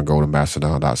out. I'm going to go to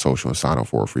Mastodon.social and sign up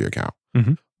for a free account.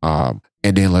 Mm-hmm.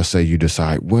 And then let's say you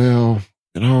decide, well,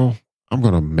 you know, I'm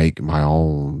going to make my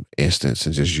own instance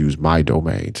and just use my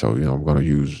domain. So, you know, I'm going to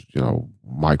use, you know,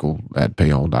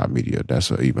 Michael@payon.media.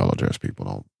 That's an email address.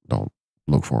 People don't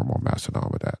look for them on Mastodon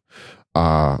with that.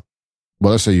 But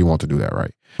let's say you want to do that,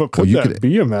 right? But could that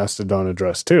be a Mastodon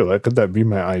address too? Like, could that be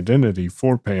my identity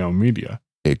for Payon Media?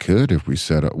 It could if we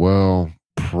set up, well,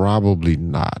 probably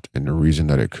not. And the reason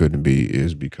that it couldn't be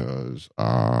is because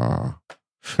the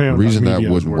reason that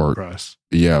wouldn't work.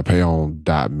 Yeah,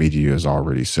 Payon.media is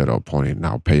already set up pointing.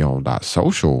 Now,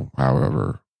 Payon.social,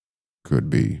 however,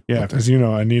 could be. Yeah, because, you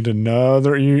know, I need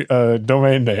another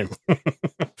domain name.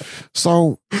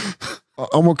 So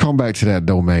I'm going to come back to that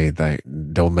domain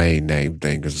name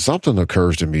thing, because something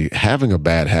occurs to me. Having a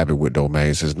bad habit with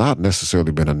domains has not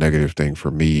necessarily been a negative thing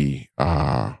for me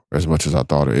as much as I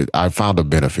thought it. I found a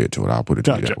benefit to it. I'll put it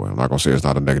that way. I'm not going to say it's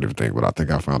not a negative thing, but I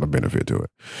think I found a benefit to it.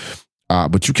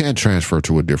 But you can transfer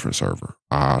to a different server.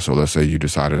 So let's say you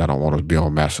decided I don't want to be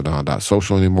on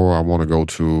Mastodon.social anymore. I want to go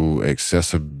to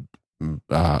accessibility.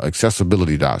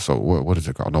 So what is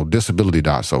it called? No,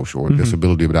 disability.social or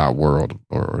disability.world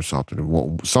or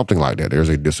something like that. There's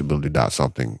a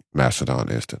disability.something Mastodon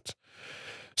instance.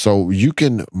 So you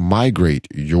can migrate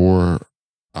your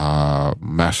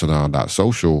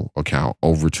Mastodon.social account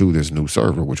over to this new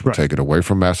server, which will take it away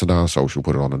from Mastodon social,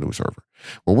 put it on a new server.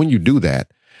 But when you do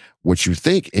that, what you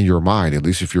think in your mind, at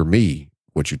least if you're me,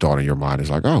 what you thought in your mind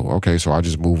is like, oh, okay, so I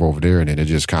just move over there, and then it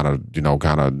just kind of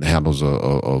handles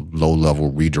a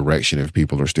low-level redirection if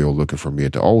people are still looking for me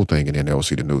at the old thing, and then they'll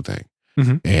see the new thing.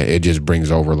 Mm-hmm. And it just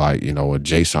brings over like, you know, a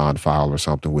JSON file or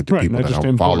something with the people that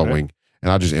I'm following,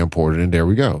 and I just import it, and there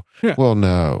we go. Yeah. Well,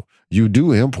 no, you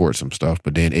do import some stuff,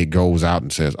 but then it goes out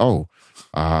and says, oh,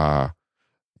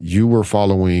 you were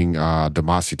following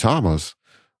Damashe Thomas,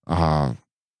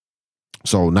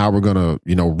 so now we're going to,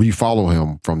 you know, refollow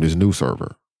him from this new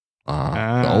server.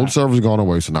 The old server's gone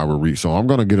away, so now so I'm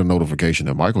going to get a notification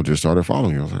that Michael just started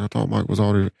following you. I was like, I thought Mike was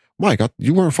already... Mike,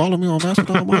 you weren't following me on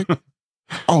Mastodon, Mike?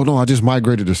 Oh, no, I just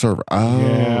migrated the server. Oh,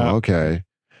 yeah. Okay.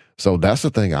 So that's the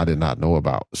thing I did not know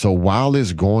about. So while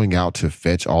it's going out to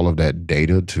fetch all of that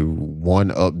data to,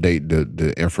 one, update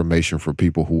the information for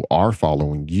people who are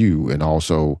following you, and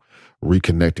also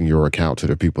reconnecting your account to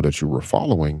the people that you were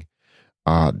following,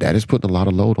 that is putting a lot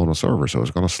of load on the server, so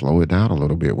it's going to slow it down a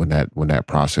little bit when that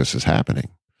process is happening.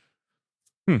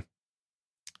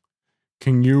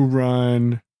 Can you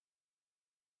run?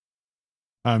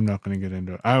 I'm not going to get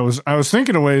into it. I was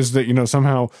thinking of ways that, you know,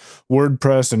 somehow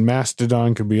WordPress and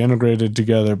Mastodon could be integrated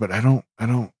together, but I don't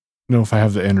know if I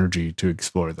have the energy to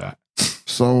explore that.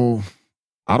 So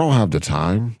I don't have the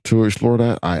time to explore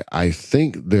that. I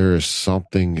think there is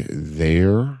something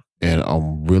there. And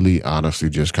I'm really honestly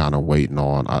just kind of waiting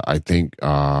on, I think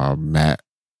Matt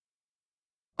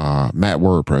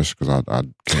WordPress, because I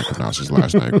can't pronounce his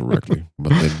last name correctly, but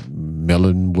then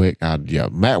Mellenwick,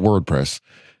 Matt WordPress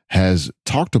has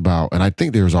talked about, and I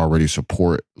think there's already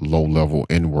support low level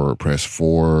in WordPress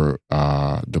for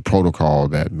the protocol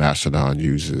that Mastodon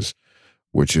uses,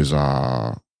 which is it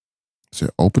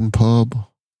OpenPub?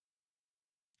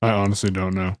 I honestly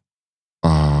don't know.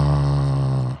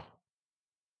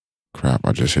 Crap,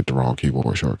 I just hit the wrong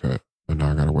keyboard shortcut. And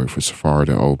now I gotta wait for Safari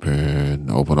to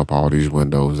open up all these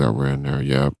windows that were in there.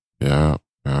 Yep.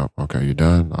 Okay, you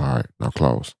done? All right, now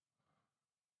close.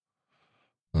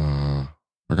 I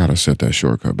gotta set that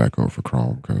shortcut back over for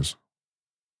Chrome, because...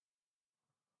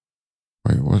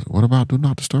 Wait, what about Do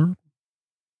Not Disturb?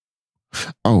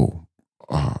 Oh,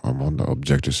 I'm on the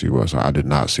Objective-C website. I did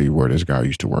not see where this guy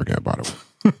used to work at, by the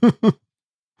way.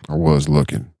 I was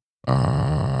looking.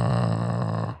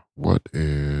 What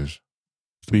is...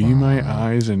 Be My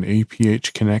Eyes and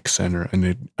APH Connect Center,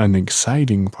 an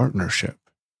exciting partnership.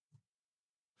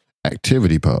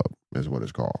 ActivityPub is what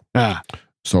it's called.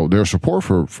 So there's support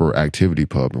for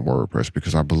ActivityPub in WordPress,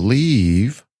 because I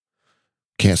believe,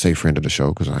 can't say friend of the show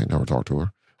because I ain't never talked to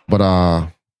her, but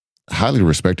highly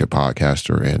respected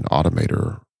podcaster and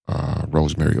automator,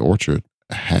 Rosemary Orchard,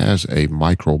 has a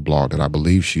microblog that I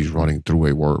believe she's running through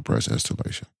a WordPress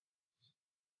installation.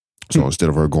 So instead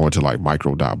of her going to like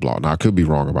micro.blog, now I could be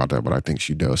wrong about that, but I think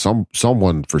she does.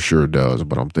 Someone for sure does,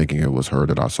 but I'm thinking it was her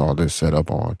that I saw this set up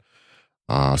on.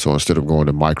 So instead of going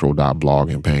to micro.blog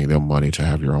and paying them money to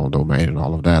have your own domain and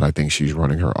all of that, I think she's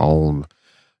running her own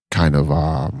kind of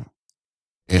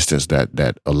instance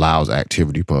that allows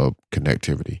ActivityPub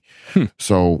connectivity.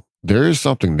 So there is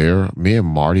something there. Me and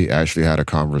Marty actually had a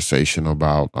conversation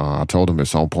about, I told him at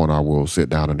some point I will sit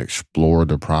down and explore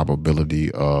the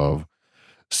probability of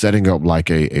setting up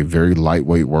like a very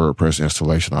lightweight WordPress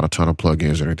installation, not a ton of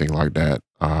plugins or anything like that,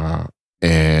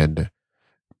 and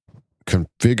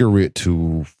configure it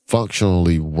to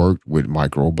functionally work with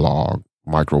microblogging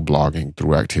through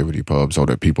ActivityPub, so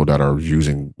that people that are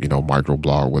using,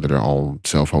 microblog, whether their own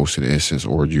self-hosted instance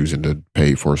or using the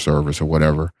paid for service or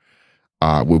whatever,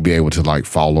 will be able to like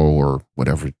follow or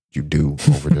whatever you do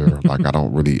over there. Like, I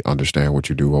don't really understand what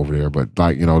you do over there, but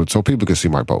like, so people can see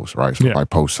my posts, right? So if I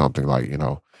post something like,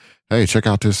 hey, check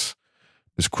out this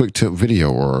quick tip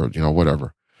video or,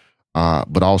 whatever.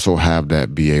 But also have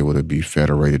that be able to be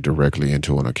federated directly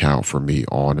into an account for me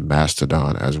on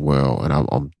Mastodon as well. And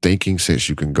I'm thinking, since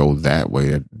you can go that way,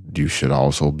 that you should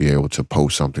also be able to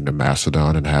post something to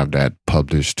Mastodon and have that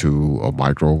published to a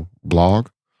micro blog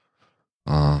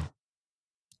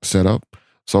set up.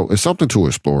 So it's something to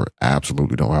explore.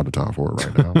 Absolutely don't have the time for it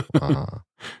right now.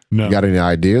 No. You got any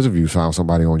ideas? If you found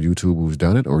somebody on YouTube who's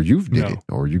done it, or you've did it,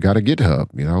 or you got a GitHub,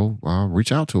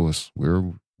 reach out to us.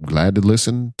 We're glad to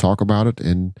listen, talk about it.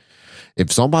 And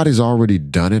if somebody's already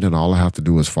done it and all I have to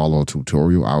do is follow a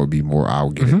tutorial, I'll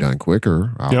get it done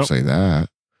quicker. I'll say that.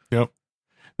 Yep.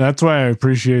 That's why I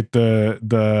appreciate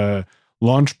the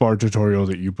launch bar tutorial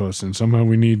that you posted. Somehow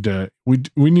we need to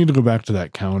go back to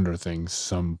that calendar thing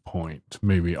some point,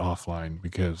 maybe offline,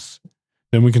 because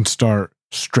then we can start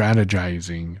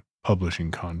strategizing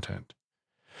publishing content.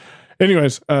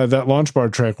 Anyways, that launch bar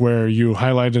trick where you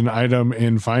highlight an item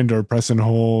in Finder, press and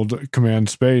hold Command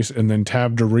Space, and then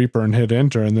tab to Reaper and hit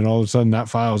Enter, and then all of a sudden that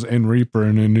file's in Reaper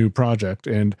in a new project.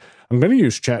 And I'm going to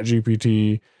use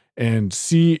ChatGPT and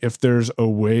see if there's a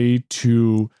way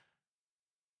to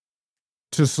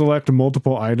select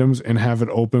multiple items and have it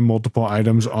open multiple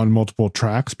items on multiple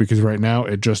tracks, because right now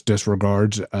it just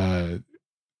disregards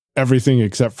everything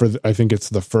except for, I think it's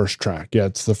the first track. Yeah,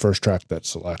 it's the first track that's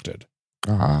selected.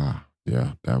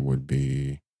 Yeah, that would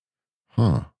be,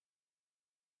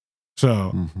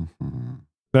 So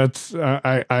that's,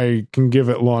 I can give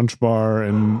it launch bar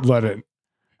and give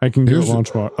it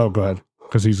launch bar. Oh, go ahead,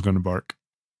 because he's going to bark.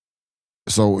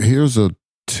 So here's a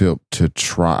tip to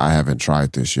try. I haven't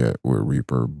tried this yet with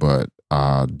Reaper, but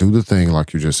do the thing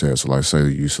like you just said. So like, say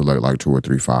you select like 2 or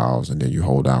 3 files and then you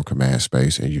hold down Command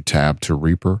Space and you tab to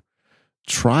Reaper.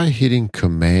 Try hitting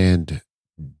Command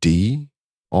D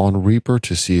on Reaper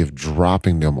to see if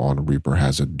dropping them on Reaper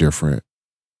has a different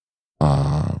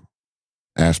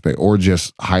aspect, or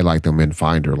just highlight them in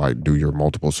Finder, like do your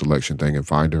multiple selection thing in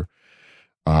Finder.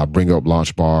 Bring up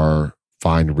launch bar,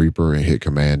 find Reaper, and hit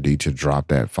Command D to drop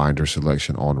that Finder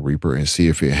selection on Reaper and see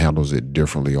if it handles it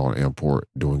differently on import,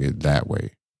 doing it that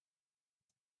way.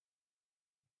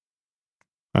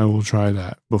 I will try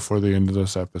that before the end of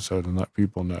this episode and let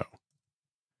people know.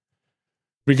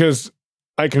 Because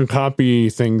I can copy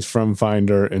things from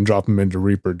Finder and drop them into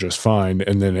Reaper just fine,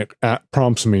 and then it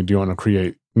prompts me, do you want to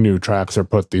create new tracks or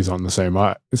put these on the same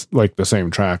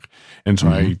track? And so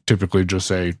I typically just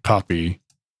say copy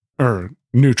or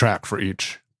new track for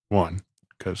each one,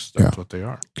 because that's what they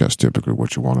are. That's typically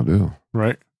what you want to do.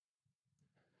 Right.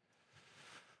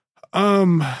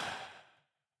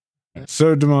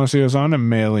 So Damashe is on a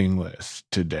mailing list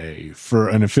today for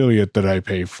an affiliate that I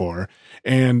pay for,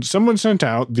 and someone sent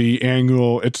out the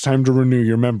annual, it's time to renew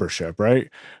your membership, right?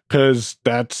 Because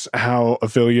that's how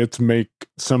affiliates make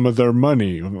some of their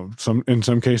money. In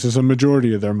some cases, a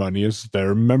majority of their money is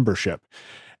their membership.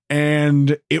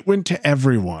 And it went to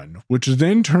everyone, which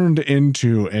then turned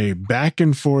into a back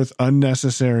and forth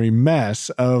unnecessary mess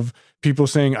of people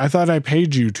saying, I thought I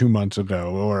paid you 2 months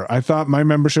ago, or I thought my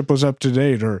membership was up to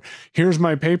date, or here's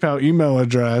my PayPal email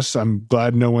address. I'm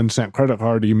glad no one sent credit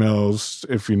card emails,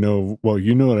 if you know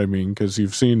what I mean, because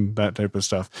you've seen that type of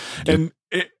stuff. Yep. And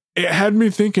it had me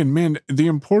thinking, man, the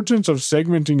importance of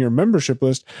segmenting your membership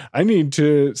list. I need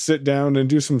to sit down and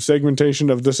do some segmentation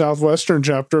of the Southwestern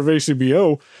chapter of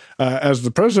ACBO as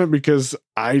the president, because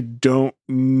I don't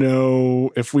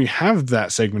know if we have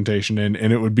that segmentation and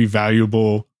it would be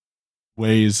valuable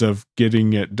ways of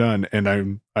getting it done.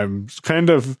 And I'm kind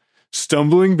of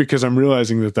stumbling because I'm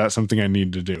realizing that that's something I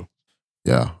need to do.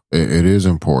 Yeah, it is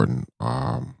important.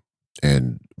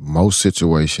 And most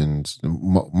situations,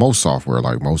 most software,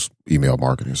 like most email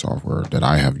marketing software that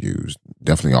I have used,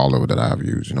 definitely all of it that I have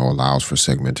used, allows for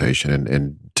segmentation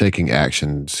and taking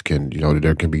actions can,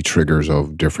 there can be triggers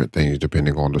of different things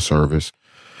depending on the service.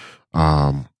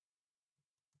 But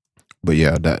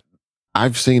yeah, that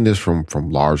I've seen this from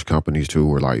large companies too,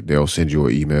 where like they'll send you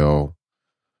an email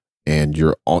and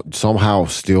you're somehow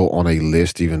still on a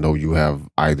list, even though you have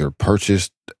either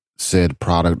purchased said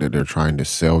product that they're trying to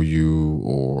sell you,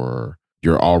 or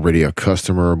you're already a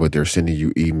customer, but they're sending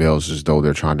you emails as though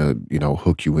they're trying to,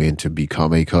 hook you in to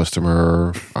become a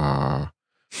customer.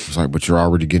 It's like, but you're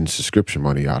already getting subscription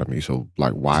money out of me. So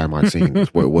like, why am I seeing this?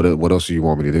 What else do you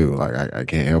want me to do? Like, I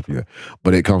can't help you.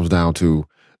 But it comes down to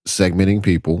segmenting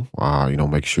people,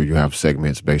 make sure you have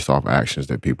segments based off actions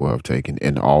that people have taken,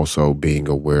 and also being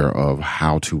aware of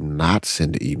how to not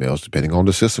send emails, depending on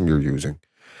the system you're using,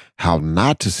 how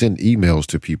not to send emails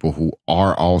to people who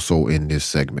are also in this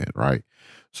segment, right?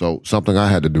 So something I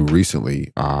had to do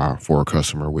recently for a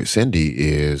customer with Cindy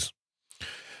is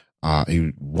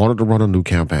he wanted to run a new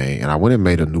campaign, and I went and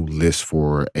made a new list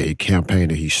for a campaign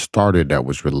that he started that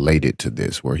was related to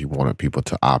this, where he wanted people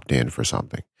to opt in for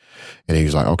something. And he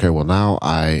was like, okay, well now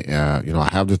I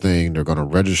have the thing, they're going to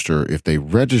register. If they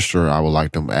register, I would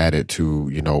like them added to,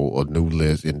 a new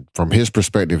list. And from his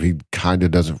perspective, he kind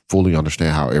of doesn't fully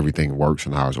understand how everything works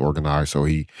and how it's organized. So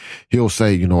he'll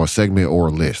say, a segment or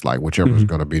a list, like whichever is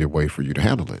going to be the way for you to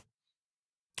handle it.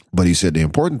 But he said, the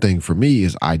important thing for me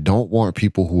is I don't want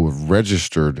people who have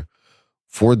registered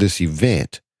for this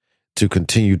event to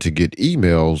continue to get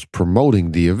emails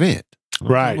promoting the event.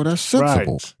 Right. Well, that's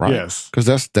sensible, right? Yes.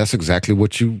 Because that's exactly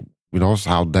what it's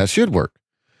how that should work.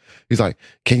 He's like,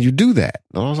 can you do that?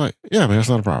 And I was like, yeah, man, that's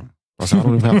not a problem. I said, I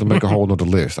don't even have to make a whole nother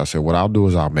list. I said, what I'll do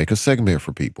is I'll make a segment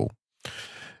for people.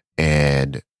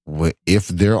 And if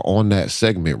they're on that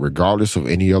segment, regardless of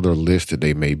any other list that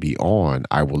they may be on,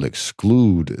 I will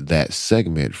exclude that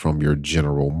segment from your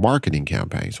general marketing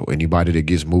campaign. So anybody that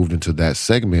gets moved into that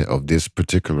segment of this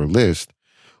particular list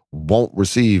won't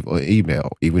receive an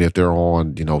email, even if they're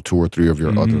on, 2 or 3 of your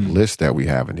other lists that we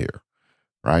have in here,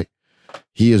 right?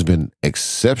 He has been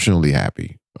exceptionally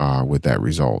happy with that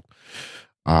result.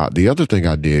 The other thing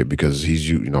I did, because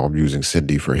I'm using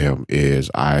Cindy for him, is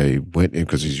I went in,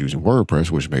 because he's using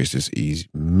WordPress, which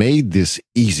made this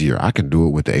easier. I can do it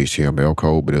with the HTML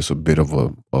code, but it's a bit of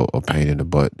a pain in the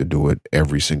butt to do it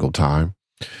every single time.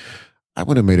 I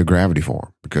went and made a gravity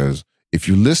form, because if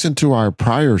you listen to our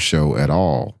prior show at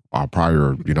all, our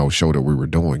prior, show that we were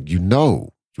doing, you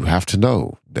have to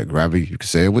know that gravity, you can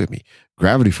say it with me,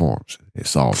 gravity forms, it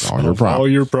solves all your problems. All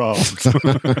your problems.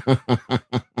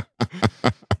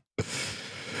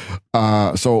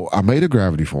 So I made a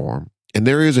gravity form, and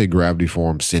there is a gravity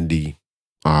form Cindy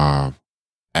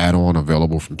add-on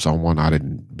available from someone. I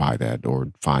didn't buy that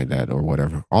or find that or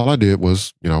whatever. All I did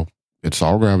was,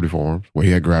 install gravity forms. Well,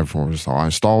 he had gravity forms, so I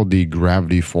installed the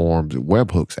gravity forms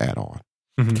webhooks add-on.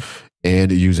 Mm-hmm.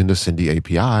 And using the Cindy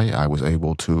API, I was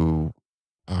able to,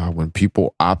 when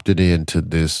people opted into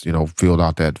this, filled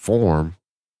out that form,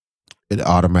 it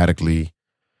automatically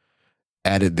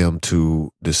added them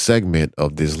to the segment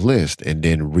of this list and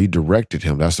then redirected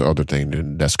him. That's the other thing.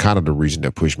 And that's kind of the reason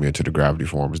that pushed me into the gravity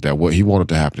form, is that what he wanted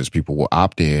to happen is people will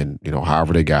opt in,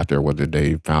 however they got there, whether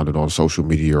they found it on social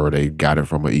media or they got it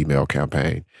from an email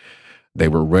campaign. They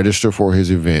were registered for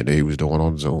his event that he was doing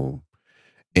on Zoom,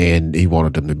 and he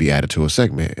wanted them to be added to a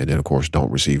segment. And then, of course,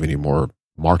 don't receive any more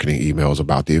marketing emails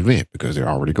about the event because they're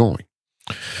already going.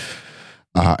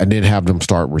 And then have them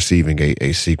start receiving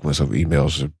a sequence of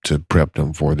emails to prep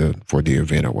them for the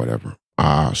event or whatever.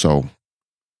 So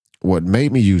what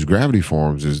made me use gravity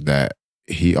forms is that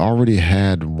he already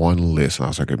had one list. And I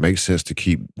was like, it makes sense to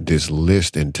keep this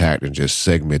list intact and just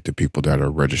segment the people that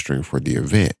are registering for the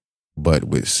event. But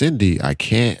with Cindy, I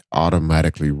can't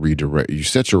automatically redirect. You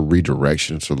set your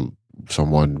redirection to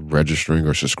someone registering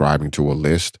or subscribing to a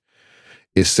list.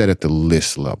 It's set at the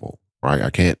list level, right? I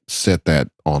can't set that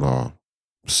on a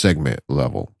segment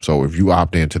level. So if you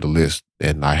opt into the list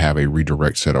and I have a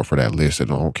redirect set up for that list, and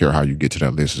I don't care how you get to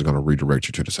that list, it's going to redirect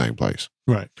you to the same place.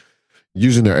 Right.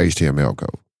 Using their HTML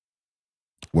code.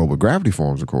 Well, with gravity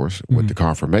forms, of course, with the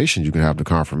confirmation, you can have the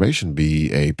confirmation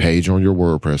be a page on your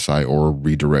WordPress site or a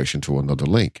redirection to another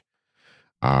link.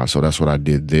 So that's what I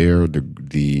did there.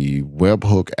 The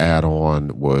webhook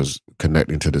add-on was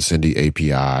connecting to the Cindy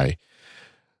API,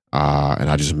 and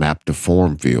I just mapped the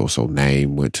form field. So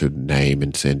name went to name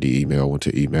and Cindy, email went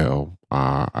to email.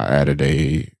 I added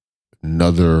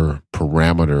another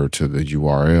parameter to the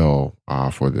URL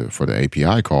for the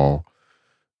API call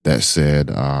that said,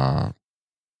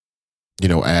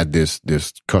 add this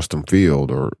custom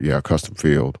field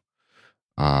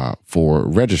for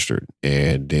registered.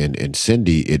 And then in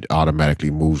Cindy, it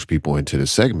automatically moves people into the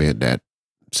segment that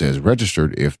says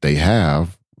registered if they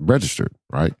have registered,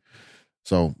 right?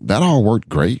 So that all worked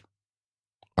great.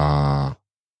 And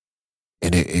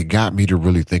it got me to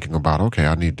really thinking about, okay,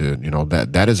 I need to,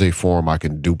 that is a form I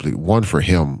can duplicate. One for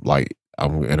him,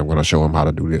 I'm going to show him how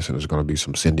to do this, and there's going to be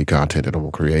some Cindy content that I'm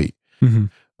going to create.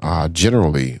 Mm-hmm.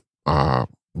 Generally, but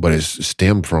it's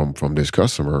stemmed from this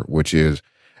customer, which is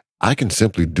I can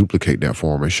simply duplicate that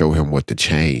form and show him what to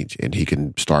change, and he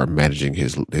can start managing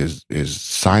his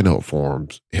sign up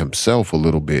forms himself a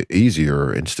little bit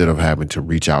easier instead of having to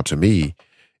reach out to me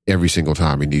every single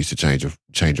time he needs to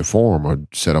change a form or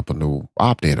set up a new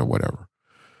opt-in or whatever.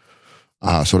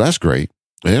 So that's great.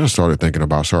 And then I started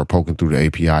poking through the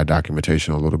API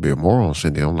documentation a little bit more on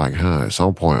Cindy. I'm like, at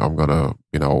some point I'm gonna,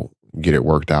 get it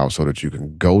worked out so that you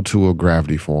can go to a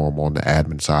Gravity form on the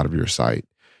admin side of your site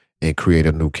and create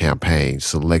a new campaign,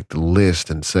 select the list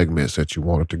and segments that you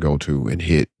want it to go to and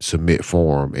hit submit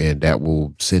form, and that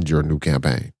will send your new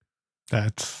campaign.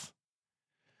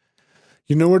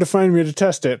 You know where to find me to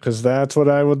test it, because that's what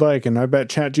I would like. And I bet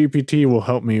ChatGPT will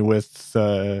help me with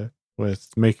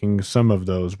making some of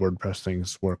those WordPress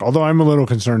things work. Although I'm a little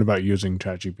concerned about using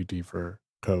ChatGPT for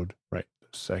code right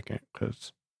this second,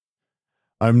 because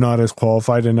I'm not as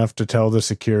qualified enough to tell the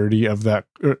security of that.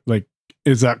 Like,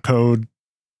 is that code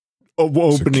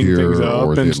opening secure, things up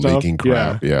or and stuff? Leaking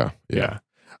crap? Yeah.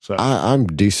 So I'm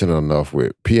decent enough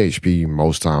with PHP.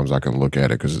 Most times I can look at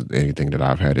it, because anything that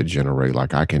I've had it generate,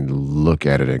 like I can look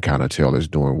at it and kind of tell it's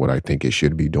doing what I think it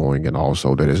should be doing, and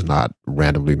also that it's not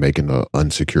randomly making an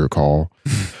unsecure call.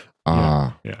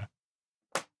 Yeah.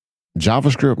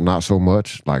 JavaScript, not so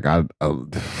much. Like I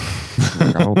don't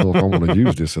know if I want to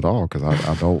use this at all, because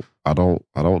I don't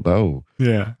know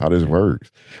how this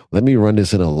works. Let me run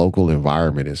this in a local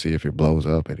environment and see if it blows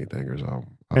up anything or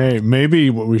something. Hey, maybe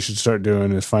what we should start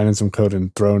doing is finding some code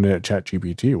and throwing it at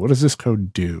ChatGPT. What does this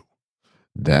code do?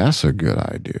 That's a good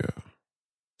idea.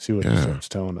 See what it starts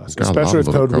telling us, especially with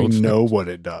code we know what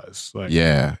it does. Like,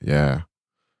 yeah.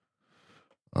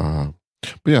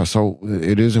 But yeah, so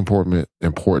it is important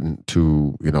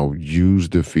to, use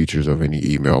the features of any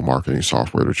email marketing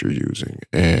software that you're using.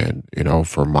 And,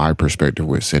 from my perspective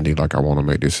with Cindy, like I want to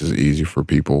make this as easy for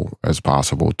people as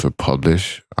possible to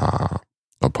publish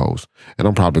a post. And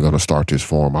I'm probably going to start this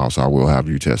form out, so I will have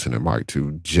you testing it, Mike,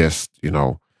 to just,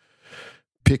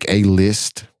 pick a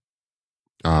list,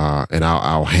 and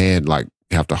I'll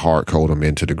have to hard code them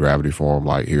into the Gravity form.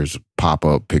 Like, here's a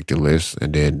pop-up, pick the list,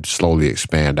 and then slowly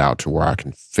expand out to where I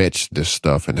can fetch this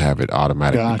stuff and have it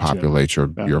automatically populate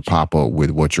your pop-up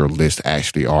with what your lists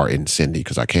actually are in Cindy,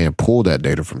 because I can't pull that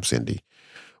data from Cindy.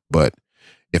 But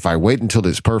if I wait until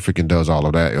it's perfect and does all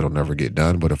of that, it'll never get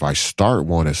done. But if I start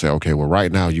one and say, okay, well,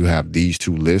 right now you have these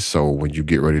two lists, so when you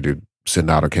get ready to send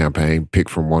out a campaign, pick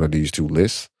from one of these two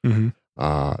lists. Mm-hmm.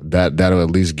 That'll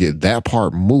at least get that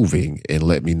part moving and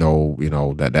let me know,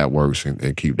 that works,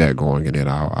 and keep that going. And then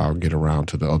I'll get around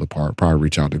to the other part, probably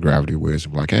reach out to Gravity Wiz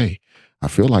and be like, hey, I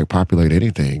feel like populate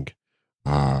anything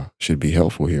should be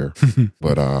helpful here.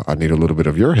 But I need a little bit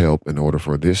of your help in order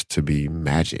for this to be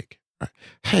magic. Right?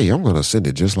 Hey, I'm going to send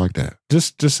it just like that.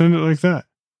 Just send it like that.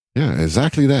 Yeah,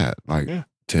 exactly that. Like,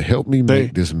 to help me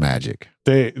make this magic.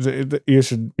 You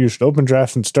should open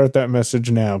drafts and start that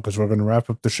message now, because we're going to wrap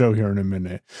up the show here in a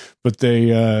minute. But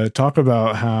they talk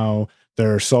about how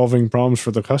they're solving problems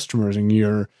for the customers, and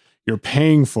you're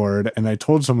paying for it. And I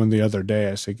told someone the other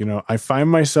day, I said, I find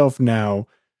myself now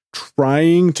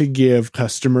trying to give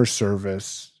customer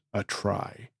service a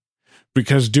try,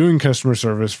 because doing customer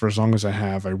service for as long as I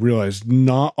have, I realized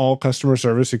not all customer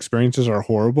service experiences are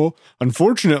horrible.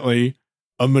 Unfortunately,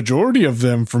 a majority of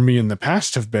them for me in the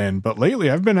past have been, but lately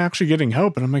I've been actually getting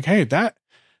help, and I'm like, hey, that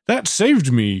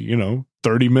saved me,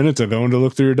 30 minutes of going to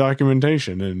look through your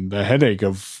documentation and the headache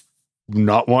of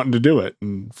not wanting to do it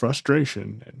and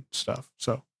frustration and stuff.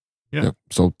 So, yeah. Yep.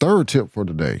 So, third tip for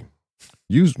today,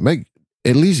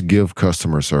 at least give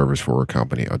customer service for a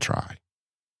company a try.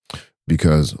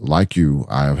 Because like you,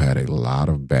 I have had a lot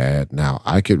of bad. Now,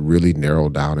 I could really narrow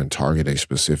down and target a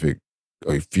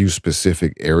few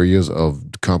specific areas of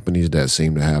companies that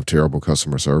seem to have terrible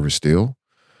customer service still,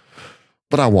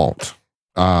 but I won't.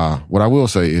 What I will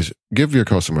say is give your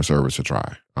customer service a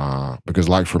try. Because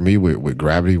like for me with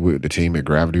Gravity, with the team at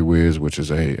Gravity Wiz, which is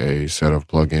a set of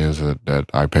plugins that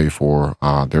I pay for,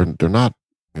 they're not,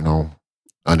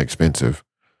 inexpensive,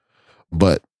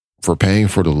 but for paying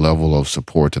for the level of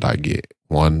support that I get,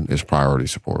 one is priority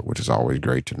support, which is always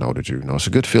great to know that it's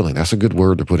a good feeling. That's a good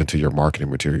word to put into your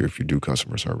marketing material if you do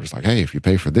customer service. Like, hey, if you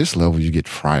pay for this level, you get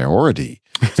priority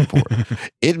support.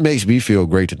 It makes me feel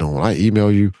great to know when I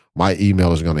email you, my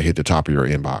email is going to hit the top of your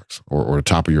inbox or the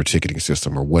top of your ticketing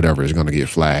system or whatever is going to get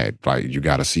flagged. Like, you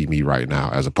got to see me right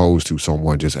now, as opposed to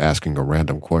someone just asking a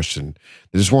random question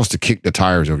that just wants to kick the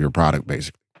tires of your product,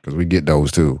 basically, because we get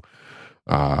those too.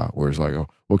 Where it's like, oh,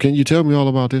 well, can you tell me all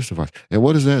about this device? And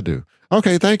what does that do?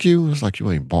 Okay, thank you. It's like you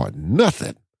ain't bought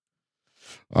nothing.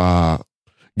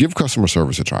 Give customer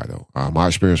service a try, though. My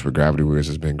experience with Gravity Wiz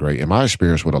has been great, and my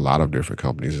experience with a lot of different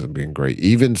companies has been great.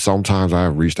 Even sometimes I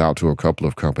have reached out to a couple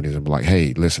of companies and be like,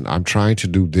 hey, listen, I'm trying to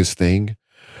do this thing.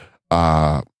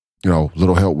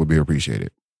 Little help would be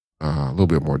appreciated. A little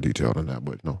bit more detail than that,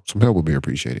 but no, some help would be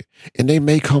appreciated. And they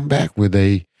may come back with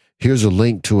here's a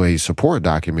link to a support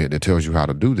document that tells you how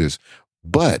to do this.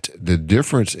 But the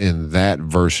difference in that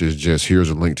versus just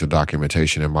here's a link to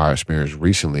documentation in my experience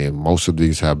recently, and most of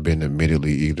these have been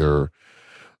admittedly either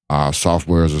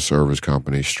software as a service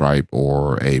company, Stripe,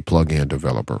 or a plugin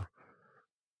developer.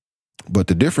 But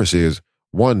the difference is,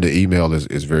 one, the email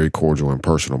is very cordial and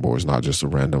personable. It's not just a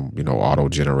random,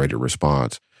 auto-generated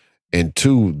response. And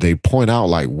two, they point out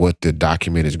like what the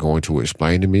document is going to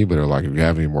explain to me, but they're like, if you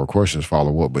have any more questions,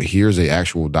 follow up. But here's a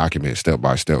actual document step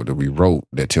by step that we wrote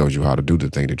that tells you how to do the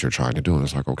thing that you're trying to do. And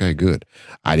it's like, okay, good.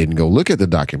 I didn't go look at the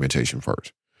documentation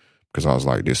first because I was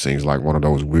like, this seems like one of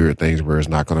those weird things where it's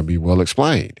not going to be well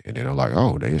explained. And then they're like,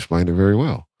 oh, they explained it very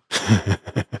well.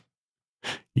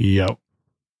 Yep.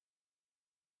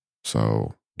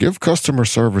 So give customer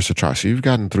service a try. So you've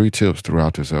gotten 3 tips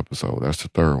throughout this episode. That's the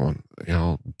third one.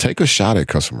 Take a shot at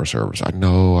customer service. I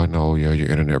know. Yeah, your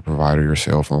internet provider, your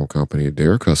cell phone company,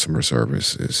 their customer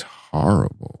service is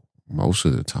horrible most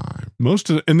of the time.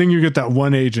 And then you get that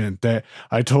one agent that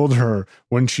I told her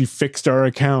when she fixed our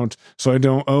account so I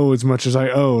don't owe as much as I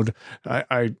owed.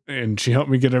 And she helped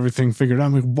me get everything figured out.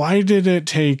 I'm like, why did it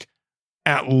take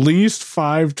at least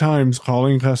 5 times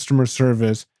calling customer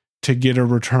service to get a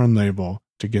return label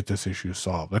to get this issue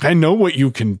solved? Like, I know what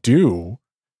you can do.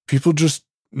 People just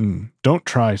don't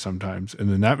try sometimes. And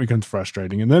then that becomes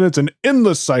frustrating. And then it's an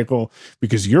endless cycle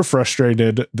because you're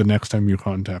frustrated the next time you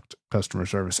contact customer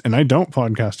service. And I don't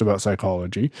podcast about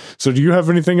psychology. So do you have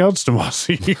anything else,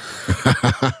 Damashe?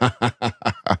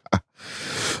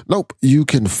 Nope. You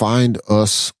can find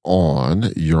us on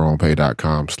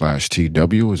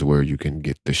yourownpay.com/TW is where you can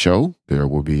get the show. There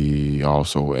will be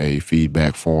also a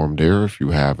feedback form there. If you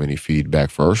have any feedback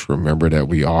first, remember that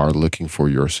we are looking for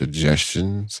your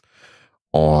suggestions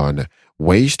on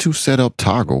ways to set up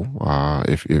Toggle.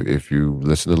 If you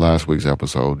listen to last week's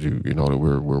episode, you know that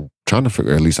we're trying to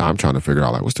figure, at least I'm trying to figure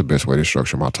out like what's the best way to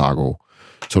structure my Toggle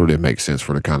so that it makes sense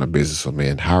for the kind of business I'm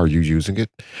in. How are you using it?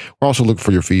 We're also looking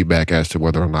for your feedback as to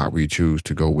whether or not we choose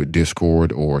to go with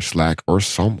Discord or Slack or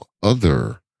some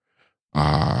other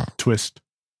Twist.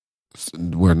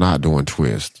 We're not doing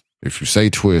Twist. If you say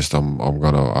Twist, I'm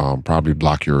gonna probably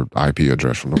block your IP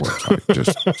address from the website,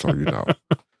 just so you know.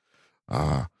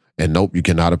 And nope, you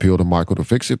cannot appeal to Michael to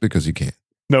fix it because he can't.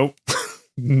 Nope.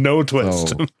 No twist.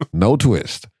 So, no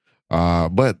twist.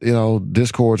 But,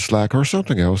 Discord, Slack, or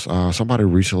something else. Somebody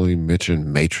recently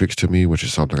mentioned Matrix to me, which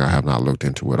is something I have not looked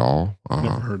into at all.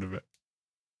 Never heard of it.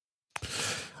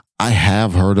 I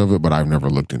have heard of it, but I've never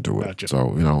looked into it. Gotcha.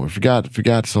 So, if you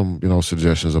got some,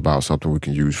 suggestions about something we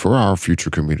can use for our future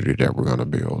community that we're going to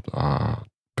build,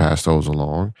 pass those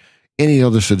along. Any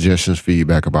other suggestions,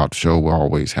 feedback about the show, we're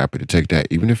always happy to take that,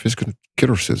 even if it's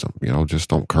criticism. Just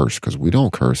don't curse, because we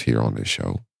don't curse here on this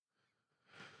show.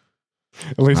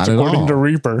 At least not according to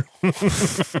Reaper.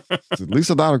 At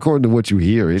least not according to what you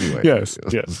hear anyway. Yes.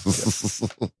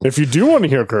 If you do want to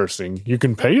hear cursing, you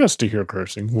can pay us to hear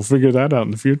cursing. We'll figure that out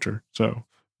in the future. So,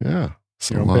 yeah.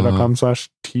 So,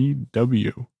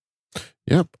 yourownpay.com/TW.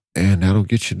 Yep. And that'll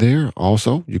get you there.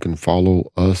 Also, you can follow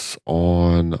us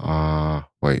on,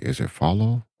 is it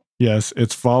follow? Yes,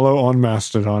 it's follow on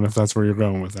Mastodon if that's where you're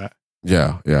going with that.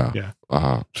 Yeah.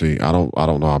 See, I don't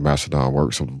know how Mastodon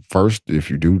works. So first,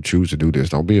 if you do choose to do this,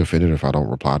 don't be offended if I don't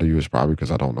reply to you. It's probably because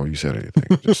I don't know you said anything.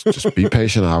 Just be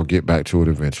patient. I'll get back to it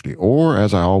eventually. Or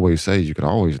as I always say, you can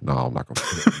always, no, I'm not going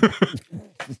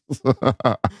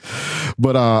to.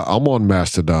 But I'm on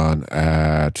Mastodon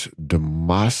at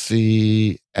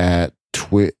Damashe at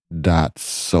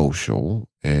twit.social.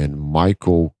 And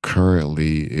Michael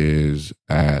currently is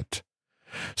at...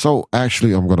 So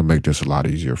actually, I'm going to make this a lot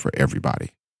easier for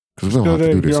everybody because we don't have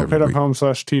to do this every week.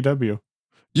 yourownpay.com/TW.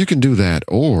 You can do that,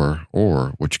 or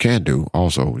what you can do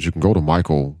also is you can go to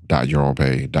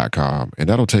michael.yourownpay.com, and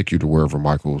that'll take you to wherever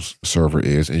Michael's server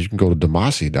is, and you can go to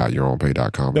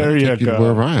damashe.yourownpay.com. There you go. To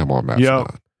wherever I am on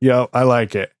Mastodon. Yep, I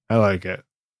like it.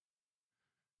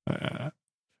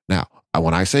 Now,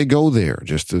 when I say go there,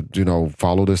 just to,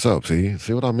 follow this up. See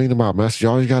what I mean about message? You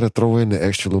always got to throw in the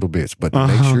extra little bits, but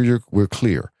make sure we're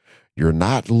clear. You're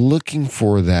not looking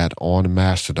for that on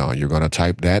Mastodon. You're going to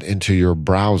type that into your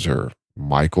browser,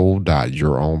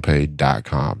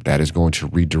 michael.yourownpay.com. That is going to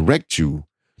redirect you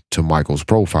to Michael's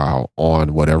profile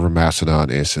on whatever Mastodon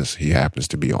instance he happens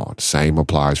to be on. Same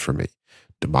applies for me.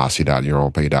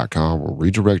 Damashe.yourownpay.com will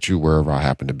redirect you wherever I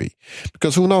happen to be.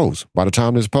 Because who knows? By the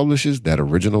time this publishes, that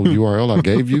original URL I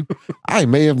gave you, I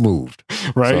may have moved.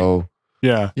 Right. So,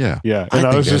 yeah. And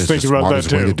I was just thinking about that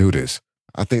too. Way to do this.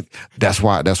 I think that's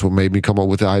what made me come up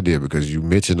with the idea, because you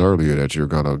mentioned earlier that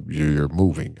you're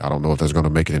moving. I don't know if that's going to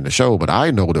make it in the show, but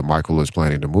I know that Michael is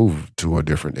planning to move to a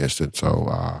different instance.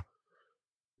 So,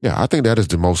 I think that is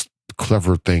the most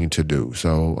clever thing to do.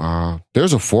 So,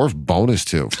 there's a fourth bonus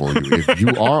tip for you. If you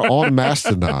are on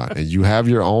Mastodon and you have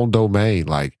your own domain,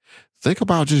 like, think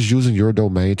about just using your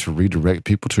domain to redirect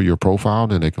people to your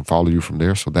profile, and they can follow you from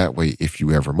there. So that way, if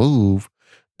you ever move,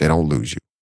 they don't lose you.